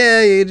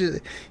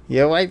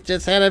 your wife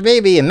just had a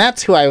baby, and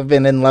that's who I've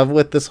been in love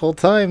with this whole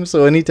time.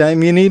 So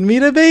anytime you need me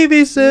to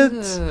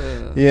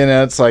babysit, Ugh.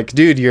 it's like,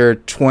 dude, you're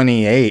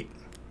 28.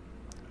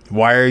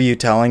 Why are you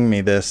telling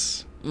me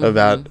this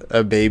about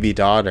a baby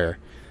daughter?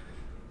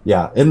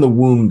 Yeah, in the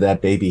womb,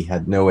 that baby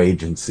had no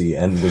agency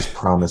and was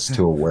promised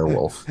to a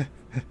werewolf.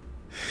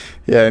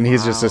 Yeah, and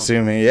he's just Wow.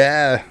 assuming,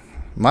 yeah,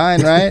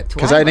 mine, right?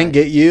 Because I didn't Twilight.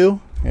 get you.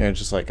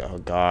 Just like, oh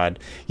God.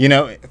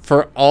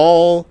 For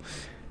all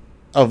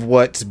of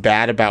what's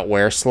bad about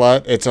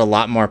Wereslut, it's a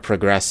lot more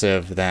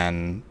progressive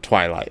than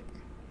Twilight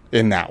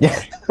in that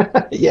way.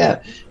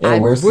 Yeah.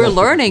 We're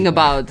learning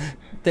about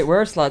the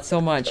Wereslut so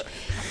much.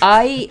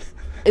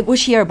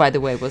 Which year, by the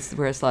way, was the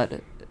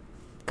Wereslut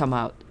come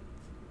out?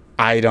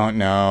 I don't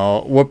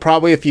know. Well,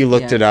 probably if you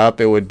looked Yeah. it up,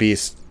 it would be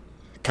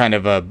kind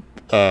of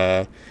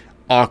a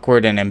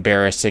awkward and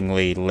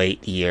embarrassingly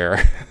late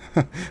year.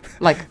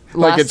 Like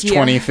Like last it's year?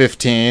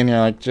 2015. You're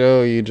like,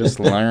 Joe, you just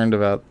learned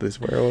about these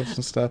werewolves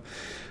and stuff.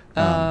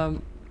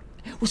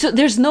 So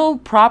there's no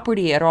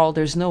property at all.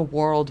 There's no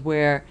world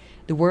where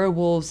the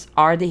werewolves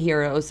are the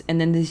heroes, and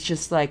then there's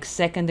just like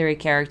secondary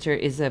character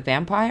is a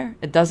vampire.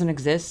 It doesn't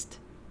exist.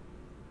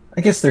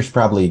 I guess there's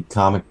probably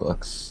comic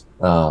books,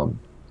 but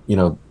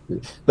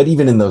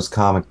even in those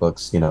comic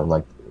books,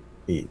 like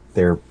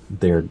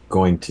they're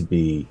going to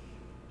be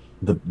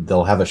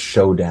they'll have a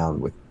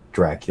showdown with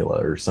Dracula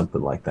or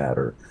something like that,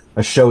 or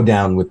a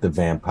showdown with the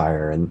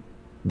vampire, and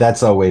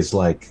that's always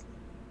like,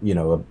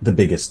 the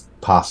biggest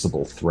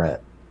possible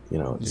threat.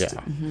 It's Yeah.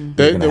 you're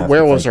The gonna have to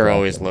werewolves fight are Dracula.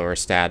 always lower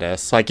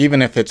status. Like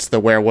even if it's the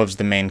werewolves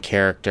the main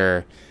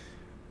character,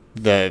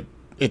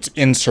 it's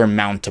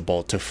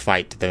insurmountable to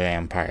fight the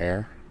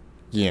vampire.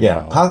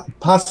 Yeah,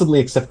 possibly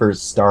except for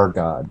Star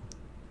God,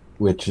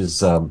 which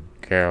is Go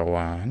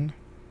on.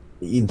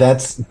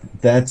 that's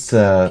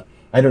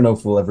I don't know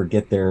if we'll ever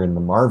get there in the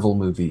Marvel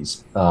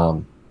movies,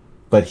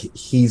 but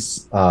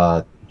he's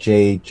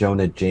J.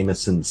 Jonah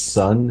Jameson's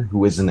son,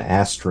 who is an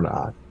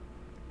astronaut,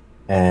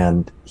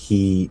 and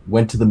he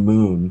went to the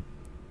moon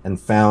and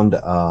found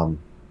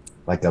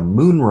like a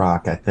moon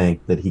rock, I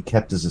think, that he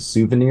kept as a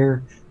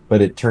souvenir,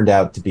 but it turned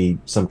out to be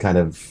some kind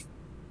of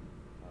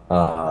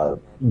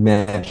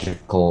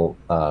magical,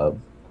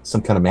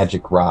 some kind of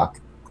magic rock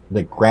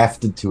that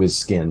grafted to his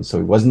skin, so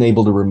he wasn't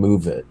able to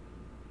remove it.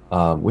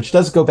 Which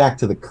does go back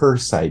to the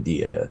curse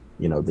idea,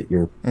 that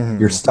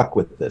you're stuck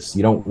with this,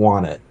 you don't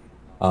want it,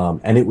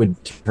 and it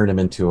would turn him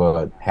into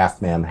a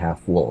half man,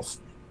 half wolf.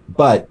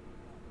 But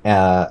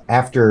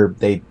after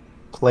they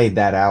played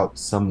that out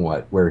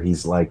somewhat, where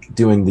he's like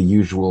doing the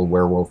usual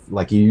werewolf,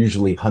 like you're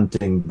usually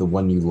hunting the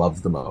one you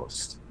love the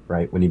most,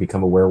 right? When you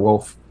become a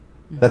werewolf,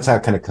 that's how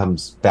it kind of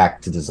comes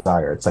back to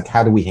desire. It's like,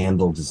 how do we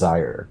handle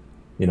desire?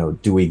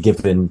 Do we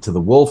give in to the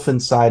wolf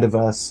inside of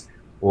us,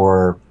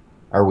 or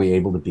are we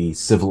able to be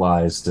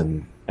civilized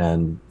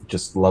and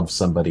just love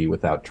somebody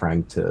without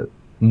trying to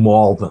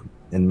maul them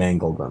and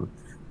mangle them?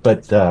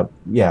 But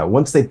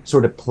once they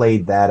sort of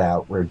played that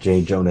out, where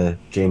J. Jonah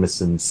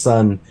Jameson's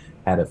son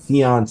had a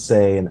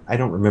fiance, and I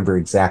don't remember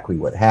exactly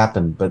what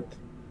happened, but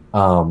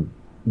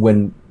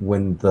when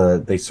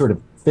they sort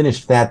of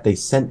finished that, they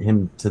sent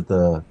him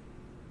to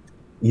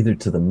either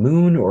to the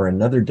moon or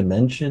another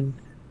dimension,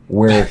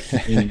 where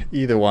he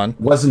either one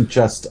wasn't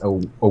just a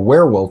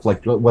werewolf,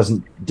 like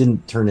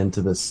didn't turn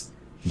into this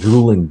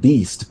drooling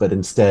beast, but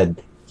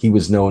instead he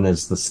was known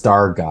as the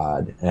Star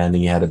God, and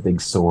he had a big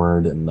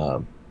sword, and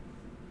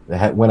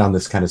went on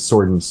this kind of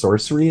sword and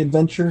sorcery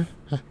adventure.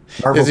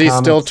 Marvel Is he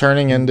Comics, still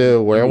turning into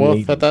a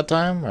werewolf at that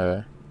time,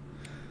 or?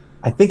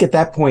 I think at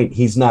that point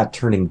he's not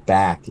turning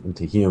back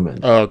into human.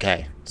 Oh,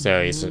 okay,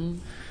 so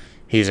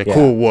he's a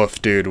cool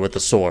wolf dude with a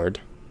sword.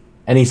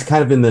 And he's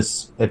kind of in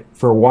this,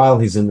 for a while,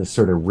 he's in this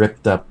sort of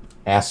ripped up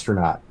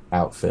astronaut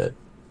outfit.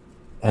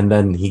 And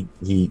then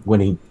when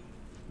he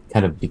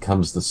kind of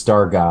becomes the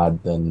Star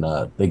God, then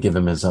they give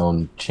him his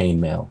own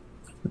chainmail.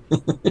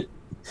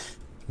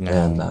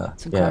 And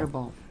it's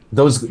incredible.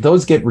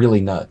 Those get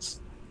really nuts.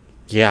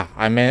 Yeah,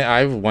 I mean,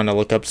 I want to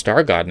look up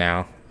Star God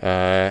now.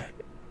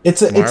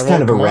 It's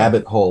kind of a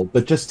rabbit hole,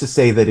 but just to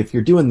say that if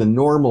you're doing the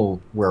normal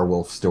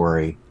werewolf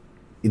story,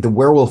 the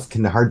werewolf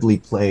can hardly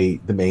play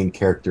the main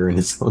character in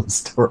his own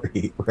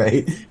story,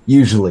 right?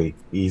 Usually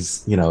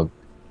he's,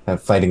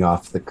 fighting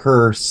off the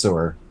curse,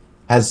 or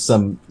has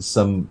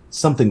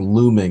something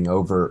looming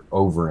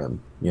over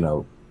him,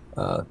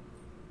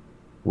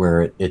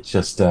 where it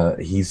just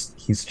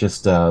he's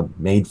just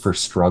made for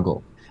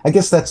struggle. I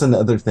guess that's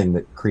another thing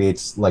that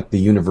creates like the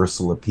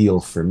universal appeal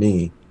for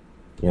me.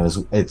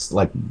 It's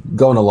like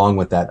going along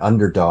with that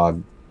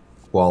underdog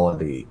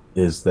quality,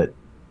 is that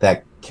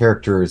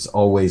character is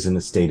always in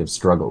a state of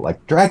struggle.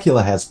 Like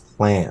Dracula has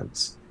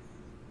plans,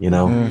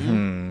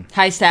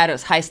 High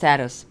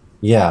status.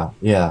 Yeah.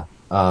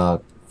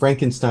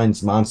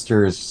 Frankenstein's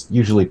monster is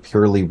usually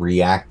purely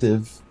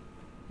reactive.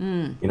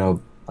 The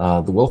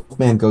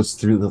Wolfman goes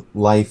through the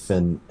life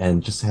and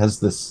just has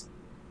this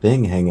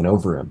thing hanging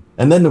over him.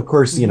 And then of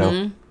course,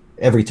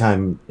 every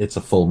time it's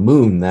a full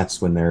moon,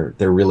 that's when they're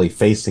really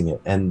facing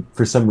it. And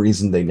for some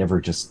reason they never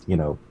just,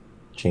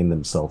 chain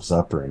themselves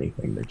up or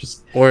anything. They're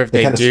just, or if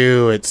they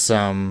do, it's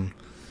something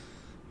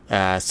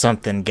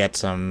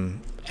gets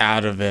them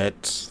out of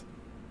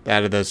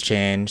those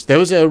chains. There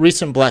was a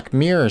recent Black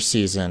Mirror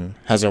season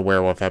has a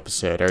werewolf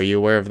episode. Are you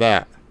aware of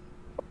that?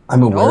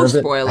 I'm aware of it.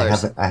 No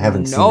spoilers. I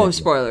haven't seen it. No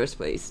spoilers,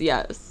 please.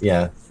 Yes.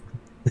 Yeah.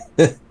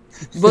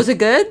 Was it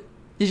good?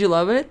 Did you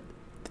love it?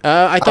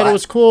 I thought it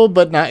was cool,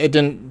 but it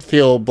didn't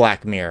feel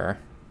Black Mirror.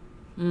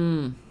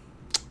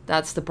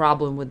 That's the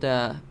problem with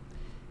a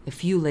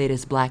few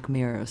latest Black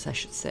Mirrors, I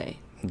should say.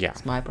 Yeah.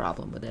 That's my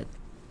problem with it.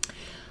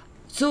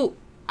 So,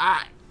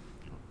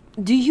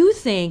 do you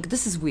think,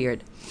 this is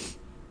weird,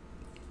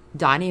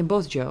 Donnie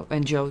and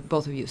Joe,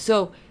 both of you.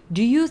 So,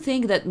 do you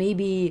think that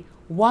maybe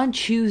one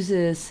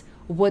chooses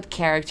what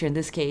character, in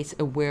this case,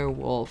 a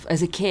werewolf,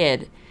 as a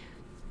kid,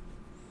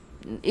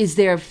 is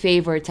their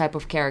favorite type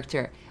of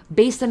character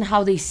based on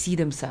how they see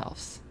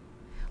themselves?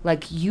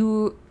 Like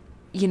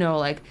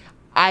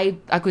I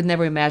could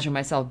never imagine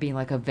myself being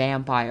like a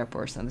vampire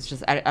person. It's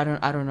just I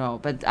don't know.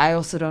 But I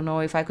also don't know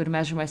if I could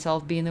imagine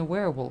myself being a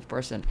werewolf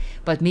person.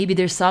 But maybe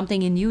there's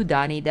something in you,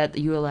 Donnie, that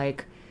you're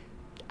like,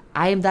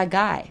 I am that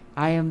guy.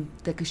 I am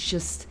like, it's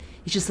just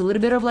a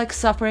little bit of like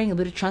suffering, a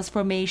little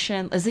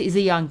transformation as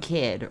a young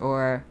kid,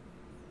 or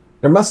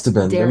there must have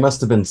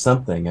been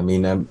something. I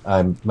mean,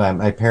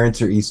 my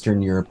parents are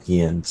Eastern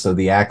European, so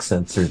the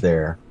accents are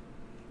there.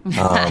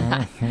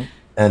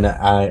 And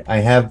I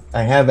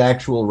have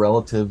actual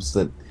relatives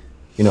that,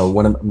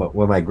 one of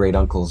my great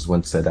uncles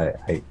once said,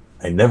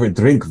 I never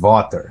drink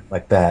water,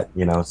 like that,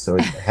 so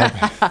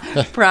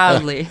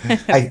proudly.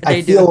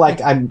 I feel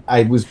like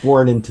I was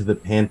born into the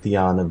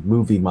pantheon of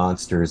movie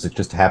monsters. It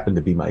just happened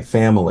to be my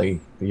family,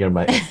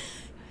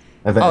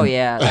 Oh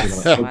yeah,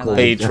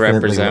 they each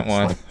represent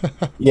one.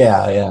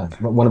 Yeah.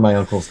 One of my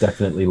uncles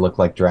definitely looked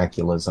like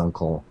Dracula's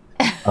uncle.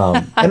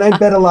 And I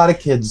bet a lot of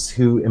kids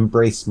who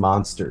embrace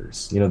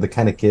monsters, the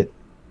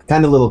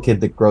kind of little kid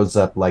that grows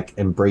up like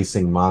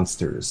embracing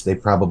monsters, they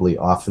probably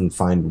often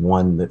find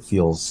one that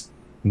feels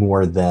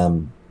more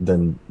them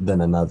than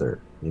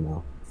another. you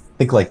know. I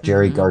think like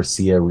Jerry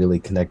Garcia really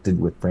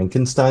connected with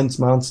Frankenstein's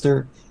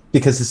monster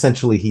because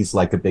essentially he's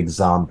like a big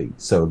zombie.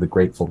 So the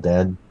Grateful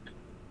Dead.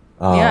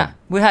 Yeah,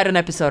 we had an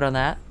episode on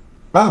that.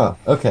 Oh,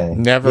 okay.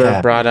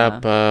 Never brought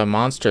up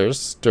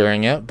monsters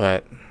during it,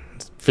 but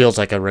feels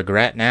like a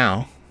regret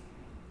now.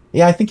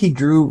 Yeah, I think he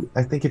drew.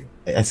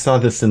 I saw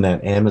this in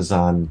that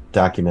Amazon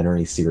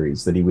documentary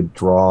series that he would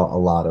draw a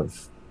lot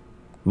of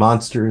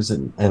monsters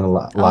and a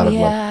lot of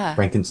like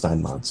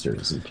Frankenstein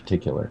monsters in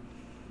particular.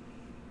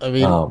 I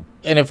mean,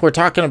 and if we're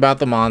talking about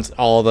the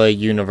all the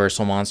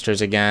Universal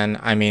monsters again,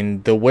 I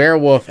mean, the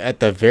werewolf at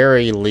the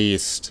very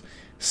least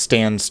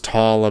stands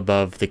tall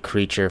above the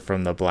creature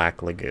from the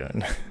Black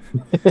Lagoon.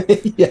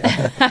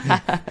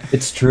 Yeah,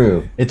 it's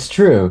true. It's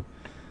true.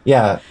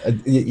 Yeah,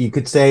 you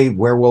could say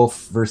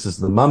werewolf versus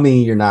the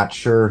mummy. You're not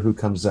sure who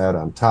comes out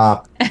on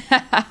top.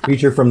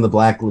 Creature from the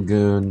Black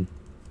Lagoon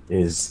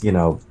is, you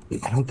know,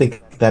 I don't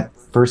think that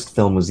first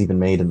film was even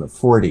made in the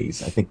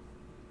 40s. I think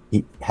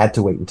he had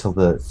to wait until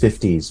the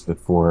 50s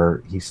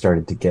before he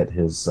started to get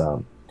his...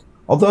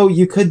 although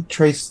you could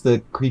trace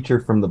the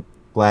Creature from the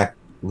Black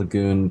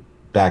Lagoon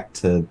back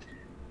to...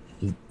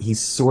 He's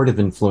sort of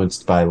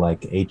influenced by,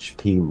 like,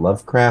 H.P.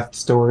 Lovecraft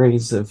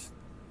stories of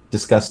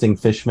disgusting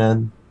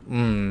fishmen.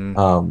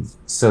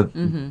 So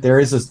there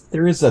is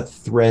a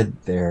thread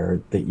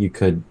there that you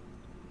could...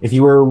 If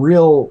you were a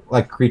real,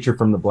 like, Creature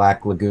from the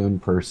Black Lagoon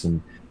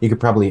person, you could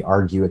probably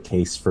argue a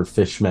case for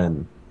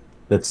fishmen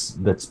that's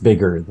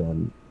bigger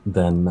than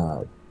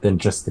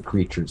just the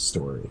creature's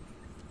story.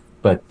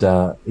 But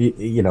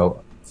you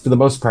know, for the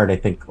most part, I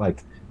think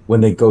like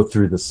when they go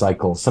through the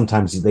cycle,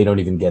 sometimes they don't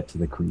even get to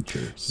the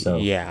creature. So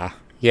yeah,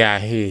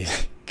 he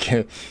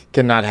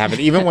cannot have it.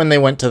 Even when they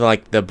went to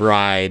like the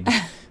Bride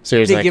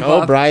series, like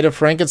Bride of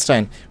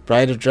Frankenstein,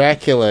 Bride of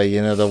Dracula.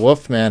 You know, the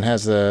Wolfman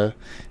has a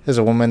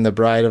woman, the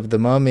Bride of the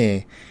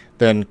Mummy.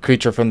 Then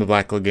Creature from the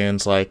Black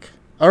Lagoon's like,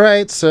 all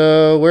right,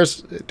 so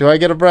do I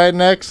get a bride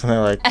next? And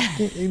they're like,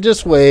 you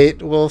just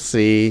wait, we'll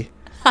see.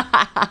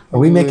 Are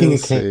we making a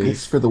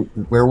case for the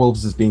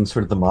werewolves as being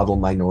sort of the model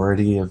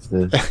minority of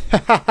the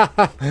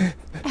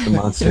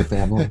monster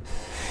family?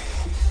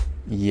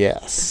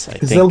 Yes,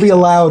 because they'll be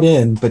allowed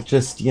in, but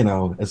just, you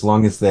know, as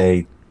long as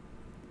they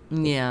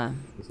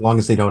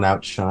don't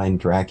outshine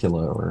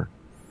Dracula or.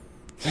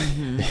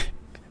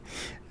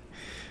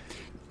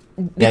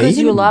 Because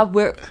you love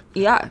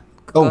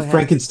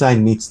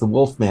Frankenstein meets the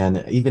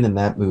Wolfman. Even in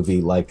that movie,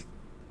 like,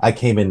 I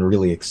came in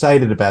really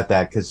excited about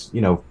that because,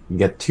 you know, you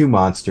get two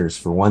monsters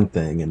for one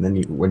thing, and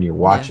then when you're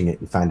watching it,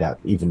 you find out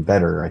even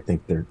better. I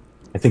think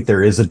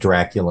there is a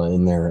Dracula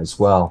in there as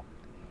well,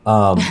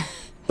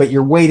 but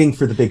you're waiting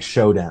for the big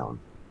showdown,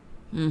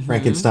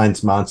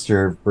 Frankenstein's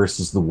monster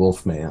versus the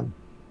Wolfman.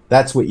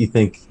 That's what you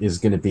think is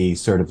going to be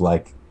sort of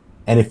like.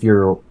 And if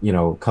you're, you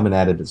know, coming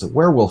at it as a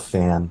werewolf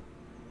fan,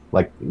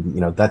 like, you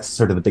know, that's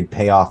sort of the big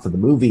payoff of the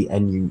movie,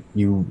 and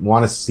you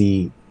want to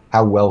see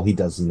how well he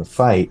does in the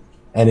fight,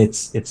 and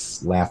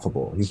it's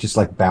laughable. He's just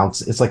like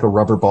it's like a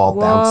rubber ball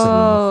bouncing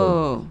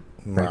off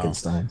of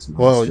Frankenstein's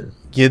monster. Well,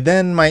 you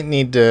then might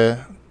need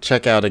to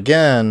check out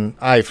again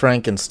I,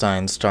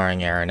 Frankenstein,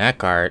 starring Aaron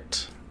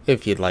Eckhart,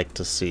 if you'd like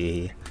to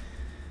see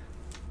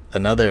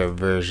another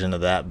version of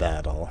that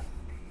battle.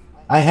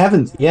 I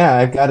haven't. Yeah,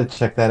 I've got to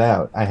check that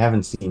out. I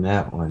haven't seen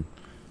that one.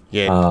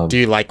 Yeah. Do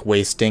you like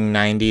wasting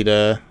 90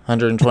 to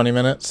 120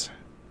 minutes?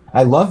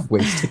 I love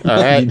wasting.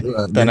 All right.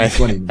 Then I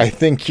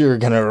think you're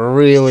going to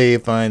really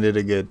find it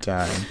a good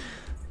time.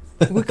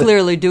 We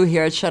clearly do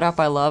here at Shut Up,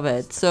 I Love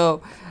It.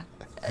 So,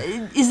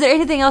 is there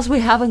anything else we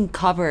haven't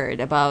covered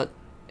about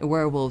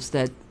werewolves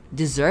that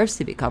deserves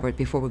to be covered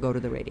before we go to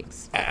the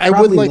ratings? I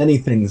would like many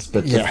things,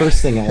 but the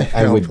first thing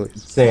I would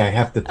say I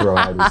have to throw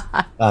out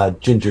is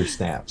ginger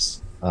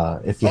snaps.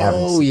 If you haven't.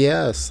 Oh,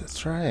 yes.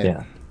 That's right.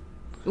 Yeah.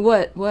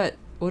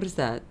 What is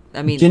that?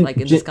 I mean, like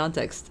in this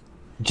context.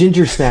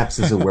 Ginger Snaps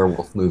is a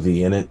werewolf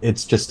movie, and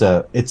it's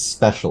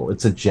special.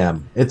 It's a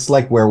gem. It's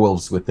like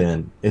Werewolves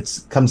Within.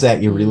 It comes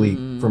at you really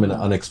from an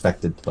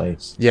unexpected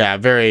place. Yeah,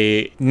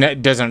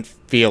 doesn't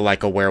feel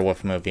like a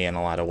werewolf movie in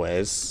a lot of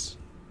ways,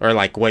 or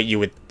like what you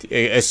would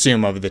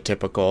assume of the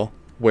typical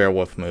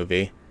werewolf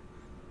movie.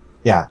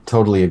 Yeah,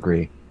 totally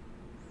agree.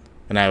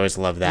 And I always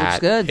love that.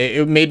 That's good.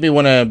 It made me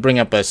want to bring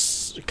up a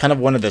kind of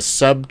one of the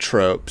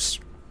subtropes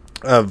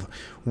of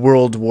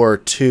World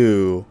War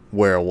II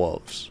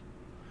werewolves.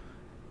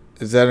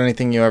 Is that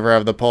anything you ever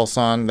have the pulse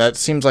on? That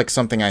seems like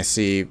something I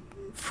see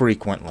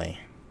frequently.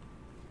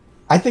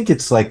 I think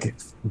it's like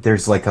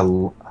there's like I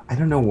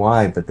don't know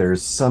why, but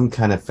there's some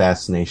kind of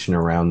fascination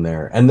around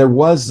there. And there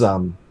was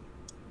a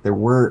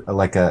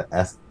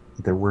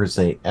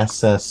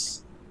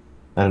SS,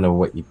 I don't know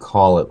what you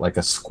call it, like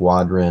a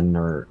squadron,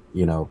 or,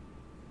 you know,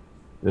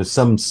 there's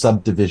some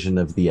subdivision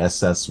of the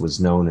SS was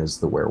known as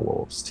the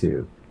werewolves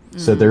too.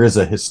 So there is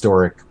a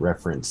historic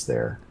reference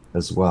there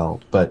as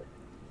well. But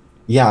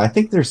yeah, I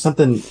think there's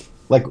something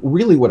like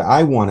really what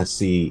I want to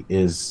see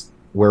is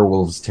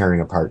werewolves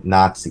tearing apart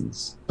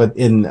Nazis. But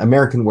in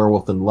American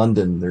Werewolf in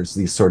London, there's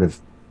these sort of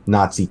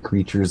Nazi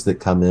creatures that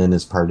come in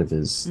as part of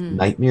his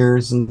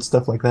nightmares and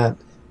stuff like that.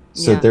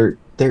 So Yeah.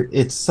 they're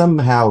it's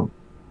somehow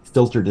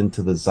filtered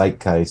into the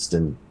zeitgeist,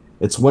 and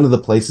it's one of the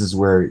places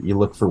where you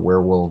look for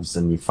werewolves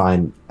and you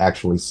find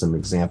actually some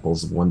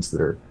examples of ones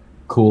that are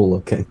cool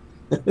looking.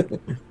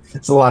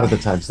 It's a lot of the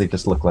times they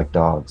just look like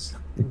dogs.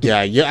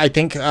 Yeah. I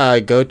think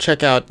go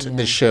check out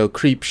the show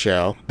Creep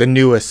Show, the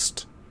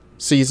newest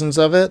seasons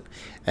of it,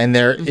 and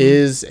there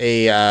is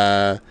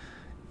a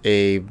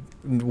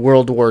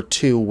World War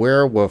II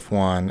werewolf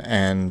one,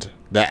 and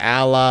the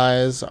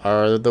allies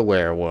are the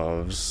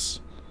werewolves.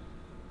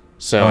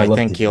 So I I love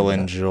think to you'll hear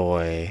that.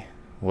 enjoy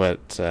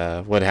what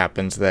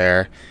happens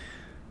there.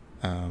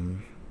 If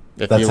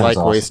That you sounds like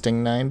awesome.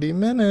 wasting 90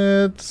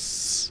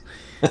 minutes.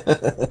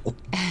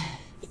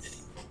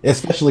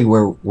 Especially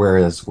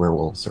whereas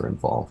werewolves are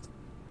involved.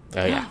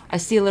 Oh yeah. I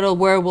see a little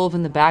werewolf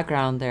in the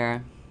background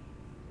there.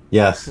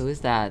 Yes, Who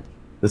is that?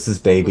 this is Who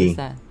is Baby.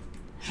 that?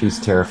 She's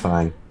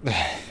terrifying.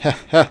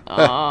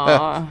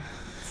 Aw,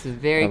 it's a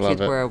very I love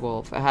cute it.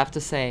 werewolf, I have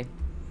to say.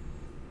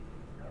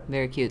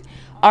 Very cute.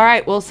 All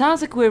right, well,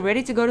 sounds like we're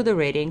ready to go to the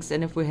ratings,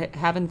 and if we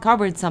haven't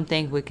covered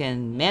something, we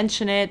can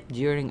mention it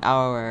during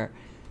our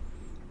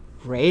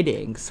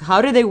ratings.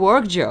 How do they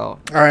work, Joe?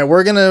 All right,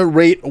 we're going to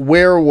rate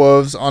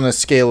werewolves on a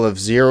scale of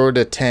 0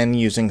 to 10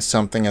 using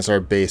something as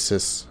our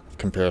basis of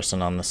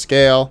comparison on the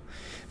scale.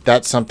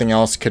 That something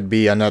else could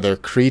be another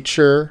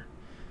creature.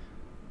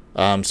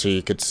 So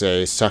you could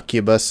say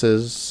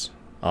succubuses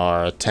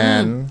are a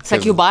 10. 'cause,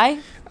 Succubi?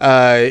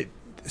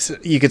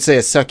 you could say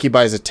a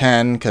succubi is a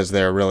 10 because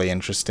they're really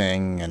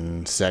interesting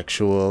and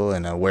sexual,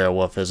 and a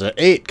werewolf is a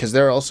 8 because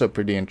they're also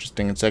pretty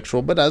interesting and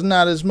sexual, but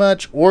not as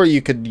much. Or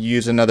you could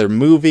use another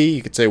movie.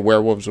 You could say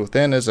Werewolves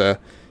Within is a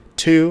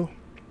 2,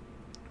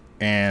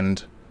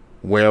 and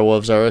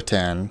werewolves are a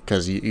 10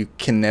 because you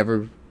can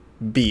never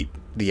beat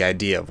the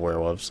idea of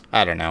werewolves.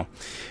 I don't know.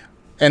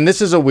 And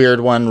this is a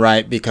weird one,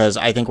 right? Because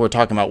I think we're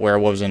talking about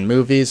werewolves in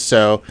movies,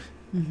 so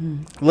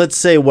let's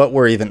say what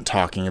we're even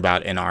talking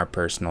about in our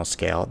personal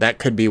scale. That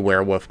could be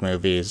werewolf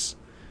movies.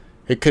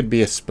 It could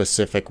be a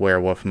specific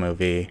werewolf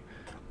movie,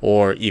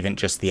 or even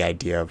just the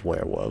idea of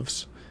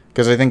werewolves.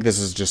 Because I think this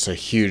is just a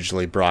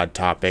hugely broad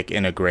topic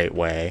in a great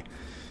way.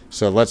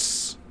 So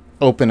let's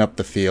open up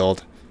the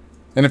field.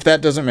 And if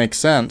that doesn't make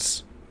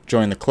sense,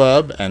 join the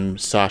club, and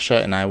Sasha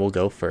and I will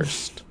go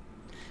first.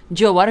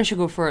 Joe, why don't you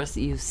go first?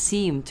 You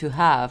seem to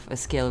have a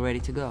scale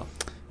ready to go.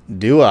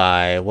 Do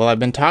I? Well, I've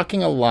been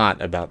talking a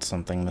lot about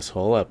something this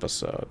whole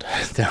episode.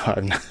 No,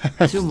 I'm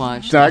not, Too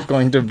much. not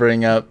going to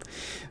bring up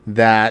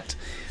that.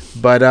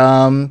 But,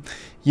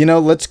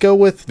 let's go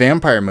with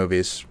vampire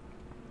movies.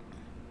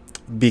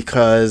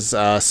 Because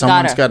someone's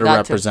got to got to.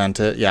 represent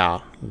it. Yeah,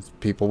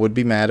 people would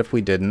be mad if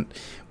we didn't.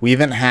 We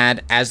even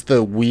had, as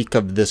the week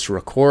of this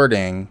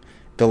recording,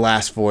 The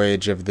Last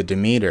Voyage of the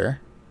Demeter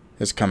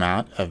has come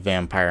out, a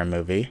vampire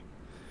movie.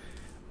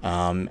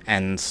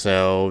 And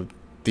so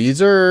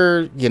these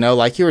are,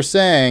 like you were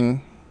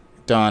saying,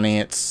 Donnie,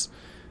 it's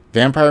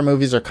vampire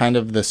movies are kind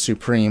of the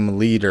supreme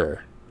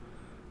leader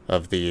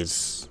of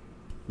these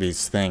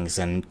things.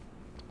 And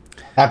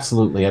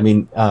Absolutely. I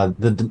mean,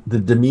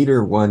 the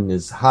Demeter one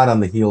is hot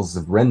on the heels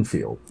of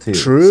Renfield too.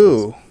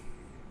 true. So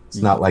it's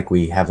not like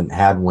we haven't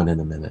had one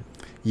in a minute.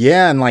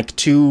 Yeah, and like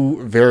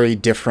two very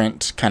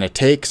different kind of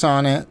takes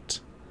on it.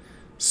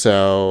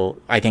 So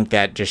I think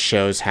that just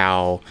shows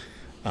how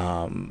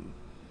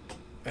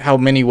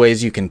many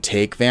ways you can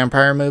take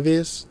vampire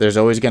movies. There's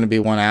always going to be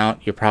one out.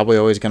 You're probably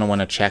always going to want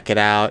to check it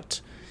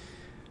out.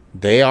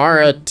 They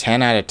are a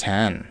 10 out of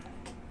 10.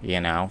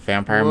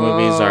 Vampire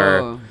movies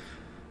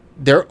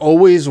they're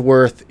always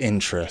worth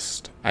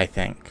interest, I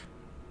think.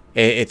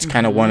 It's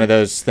kind of one of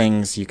those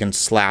things you can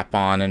slap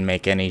on and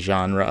make any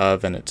genre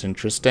of, and it's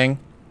interesting.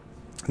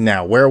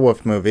 Now,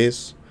 werewolf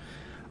movies.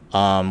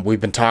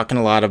 We've been talking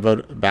a lot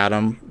about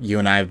them. You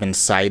and I have been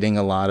citing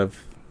a lot of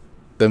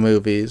the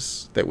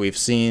movies that we've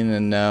seen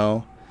and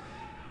know.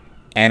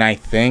 And I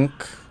think,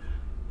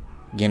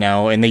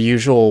 in the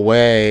usual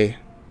way,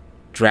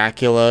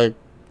 Dracula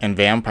and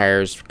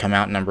vampires come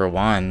out number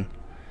 1.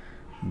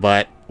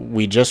 But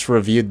we just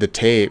reviewed the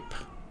tape,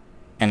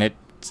 and it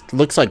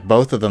looks like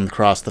both of them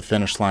crossed the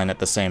finish line at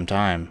the same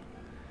time.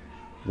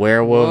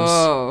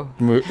 Werewolves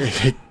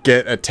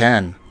get a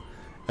 10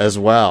 as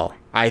well.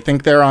 I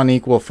think they're on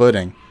equal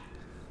footing.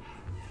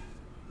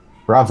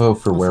 Bravo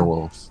for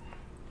werewolves.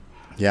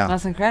 Yeah.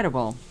 That's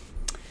incredible.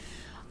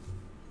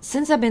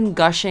 Since I've been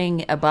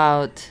gushing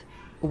about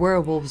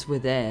Werewolves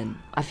Within,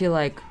 I feel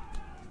like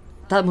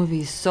that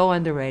movie is so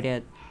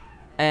underrated,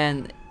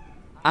 and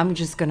I'm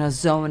just gonna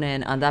zone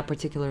in on that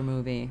particular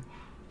movie.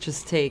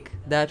 Just take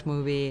that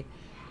movie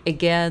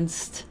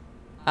against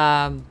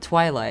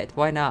Twilight.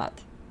 Why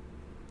not?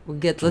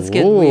 Let's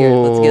get weird.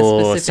 Let's get Ooh,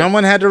 specific.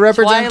 someone had to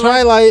represent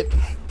Twilight.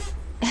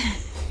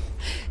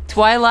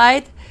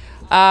 Twilight.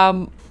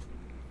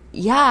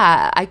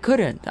 Yeah, I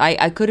couldn't.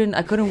 I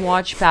couldn't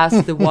watch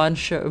past the one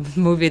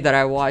movie that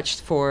I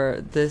watched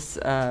for this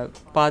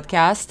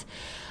podcast.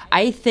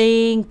 I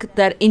think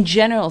that in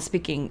general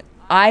speaking,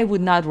 I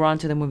would not run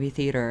to the movie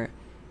theater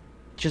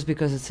just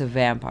because it's a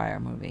vampire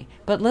movie.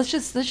 But let's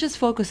just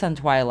focus on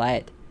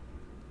Twilight.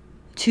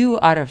 2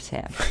 out of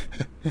 10.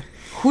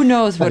 Who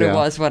knows what it Yeah.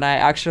 was when I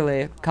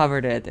actually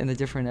covered it in a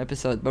different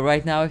episode. But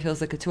right now it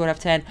feels like a 2 out of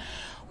 10.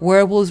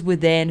 Werewolves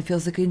Within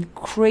feels like a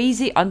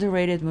crazy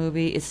underrated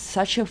movie. It's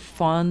such a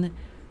fun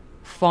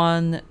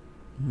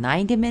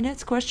 90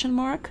 minutes, question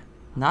mark?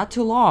 Not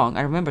too long.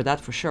 I remember that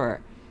for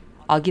sure.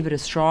 I'll give it a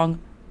strong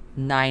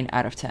 9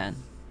 out of 10.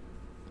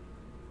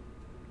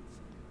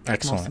 Most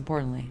Excellent.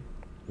 importantly.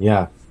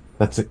 Yeah,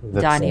 that's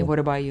Dani, what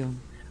about you?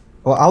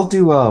 Well, I'll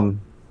do.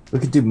 We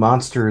could do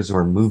monsters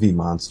or movie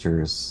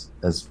monsters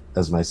as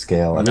my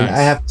scale. I mean, Nice.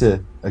 I have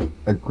to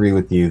agree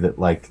with you that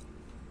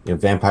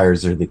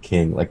vampires are the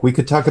king. Like we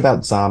could talk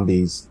about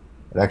zombies,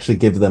 but actually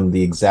give them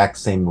the exact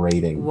same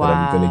rating that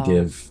I'm going Wow. to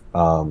give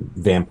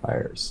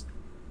vampires.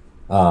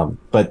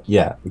 But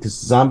yeah, because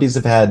zombies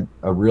have had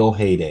a real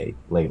heyday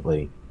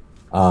lately.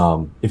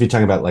 If you're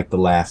talking about like the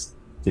last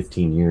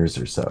 15 years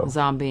or so.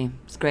 Zombie.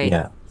 It's great.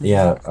 Yeah.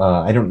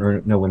 I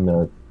don't know when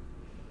the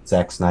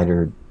Zack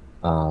Snyder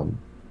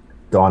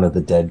Dawn of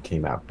the Dead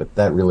came out, but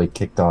that really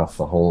kicked off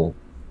a whole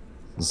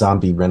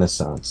zombie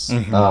renaissance.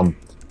 Mhm.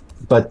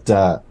 But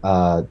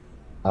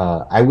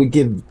I would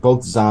give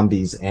both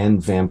zombies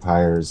and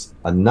vampires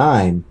a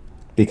 9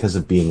 because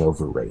of being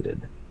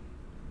overrated.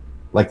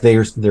 Like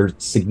they're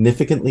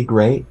significantly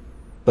great,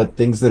 but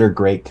things that are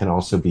great can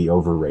also be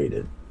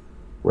overrated.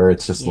 Where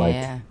it's just like,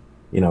 Yeah.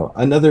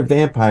 another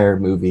vampire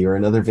movie or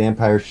another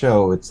vampire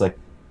show. It's like,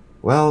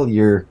 well,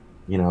 I'm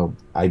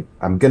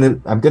gonna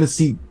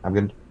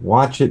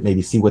watch it,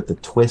 maybe see what the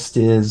twist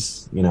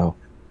is.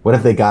 What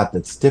have they got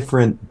that's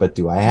different? But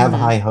do I have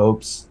high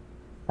hopes?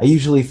 I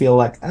usually feel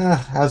like,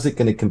 how's it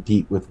going to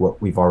compete with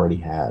what we've already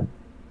had?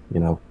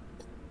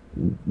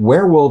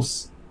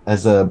 Werewolves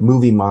as a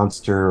movie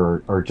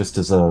monster or just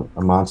as a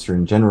monster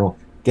in general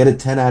get a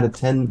 10 out of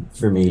 10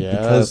 for me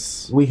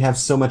because Yes. we have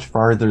so much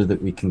farther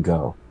that we can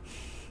go.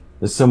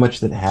 There's so much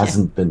that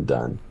hasn't been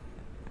done.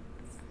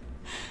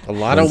 A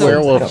lot of So it's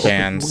werewolf like an open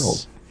fans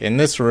world. in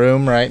this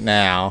room right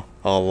now.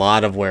 A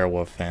lot of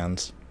werewolf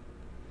fans.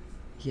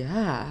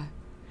 Yeah.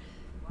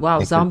 Wow,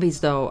 Like the- zombies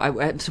though.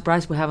 I'm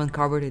surprised we haven't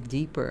covered it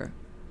deeper.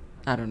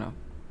 I don't know.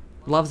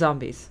 Love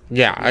zombies.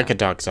 Yeah, I could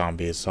talk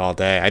zombies all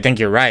day. I think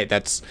you're right.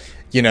 That's,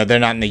 they're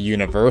not in the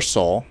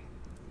universal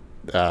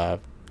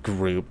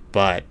group,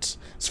 but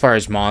as far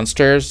as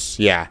monsters,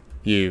 yeah,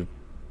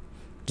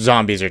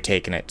 zombies are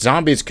taking it.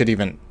 Zombies could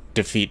even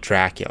defeat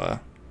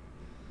Dracula.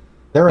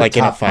 They're Like a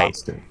in a top fight.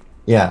 monster.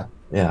 Yeah.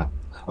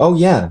 Oh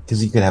yeah,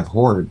 because you could have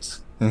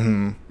hordes.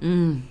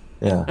 Mm-hmm.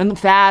 Yeah. And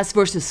fast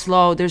versus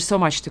slow. There's so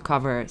much to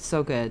cover. It's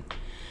so good.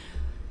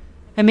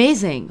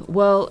 Amazing.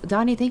 Well,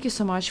 Dani, thank you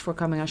so much for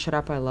coming on Shut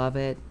Up. I love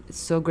it. It's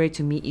so great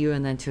to meet you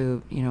and then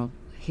to,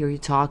 hear you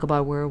talk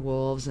about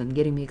werewolves and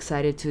getting me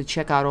excited to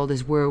check out all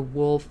this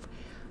werewolf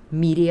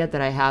media that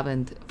I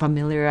haven't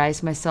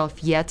familiarized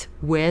myself yet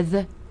with.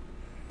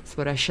 That's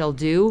what I shall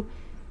do.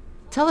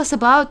 Tell us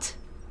about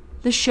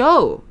the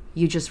show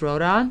you just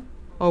wrote on,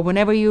 or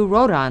whenever you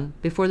wrote on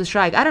before the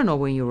strike. I don't know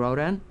when you wrote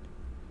on.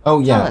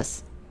 Oh yeah. Tell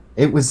us.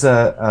 It was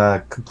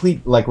a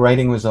complete, like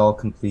writing was all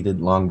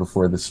completed long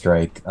before the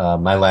strike.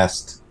 My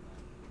last,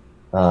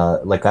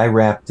 I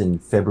wrapped in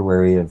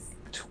February of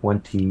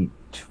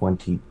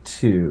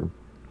 2022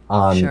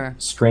 on Sure.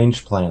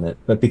 Strange Planet,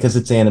 but because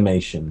it's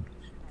animation,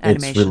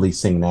 it's Animation.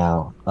 releasing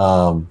now.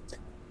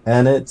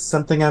 And it's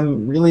something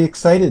I'm really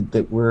excited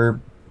that we're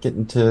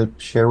getting to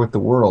share with the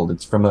world.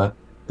 It's from the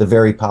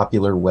very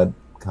popular web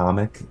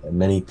comic.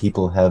 Many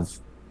people have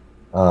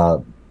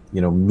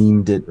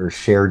memed it or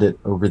shared it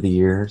over the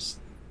years.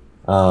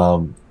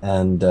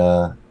 And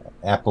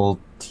Apple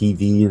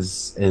TV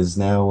is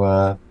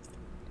now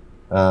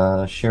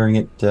sharing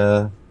it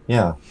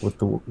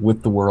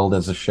with the world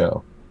as a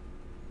show.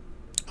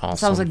 Awesome.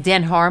 Sounds like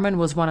Dan Harmon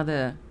was one of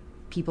the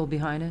people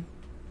behind it.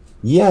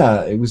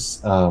 Yeah, it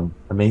was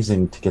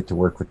amazing to get to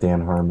work with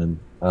Dan Harmon.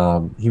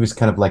 He was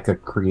kind of like a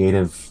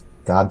creative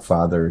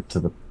godfather to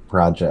the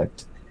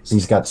project. So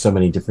he's got so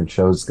many different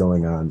shows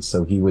going on.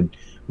 So he would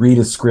read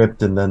a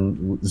script and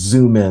then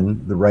zoom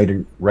in. The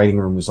writing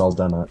room was all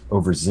done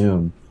over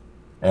Zoom.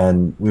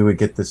 And we would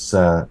get this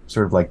sort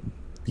of like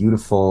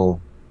beautiful,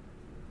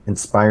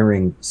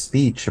 inspiring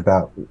speech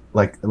about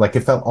like it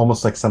felt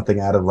almost like something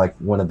out of like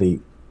one of the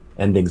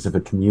endings of a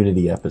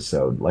Community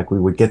episode. Like we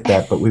would get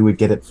that, but we would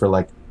get it for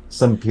like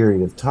some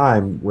period of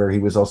time where he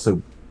was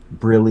also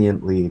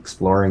brilliantly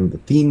exploring the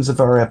themes of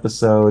our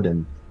episode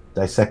and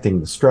dissecting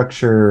the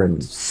structure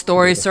and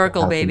Story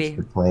circle, how things baby.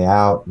 could play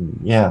out. And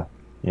yeah.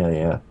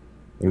 It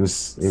was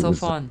So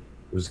fun.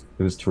 It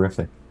was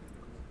terrific.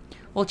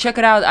 Well, check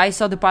it out. I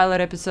saw the pilot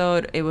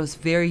episode. It was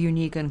very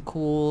unique and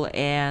cool,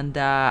 and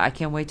I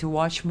can't wait to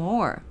watch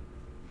more.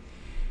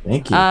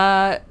 Thank you.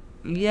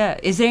 Yeah.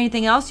 Is there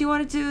anything else you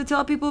wanted to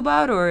tell people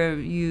about, or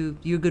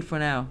you're good for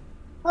now?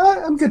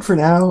 I'm good for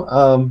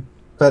now.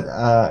 But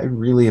I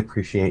really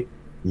appreciate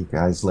you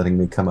guys letting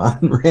me come on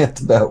and rant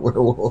about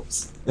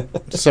werewolves.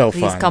 So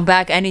Please fun. come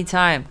back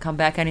anytime. Come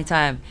back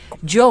anytime.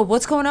 Joe,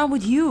 what's going on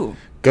with you?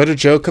 go to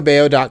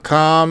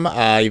joecabello.com.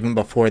 Even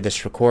before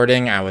this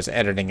recording, I was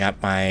editing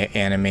up my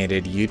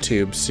animated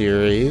YouTube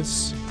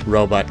series,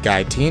 Robot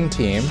Guy Teen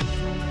Team.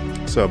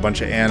 So a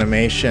bunch of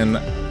animation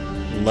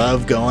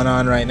love going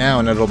on right now,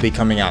 and it'll be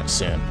coming out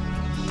soon.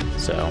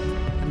 So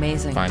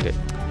Amazing. find it.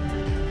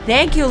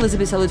 Thank you,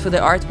 Elizabeth Salute, for the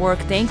artwork.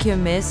 Thank you,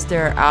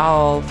 Mr.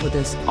 Owl, for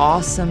this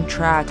awesome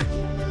track.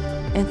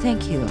 And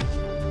thank you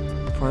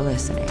for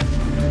listening.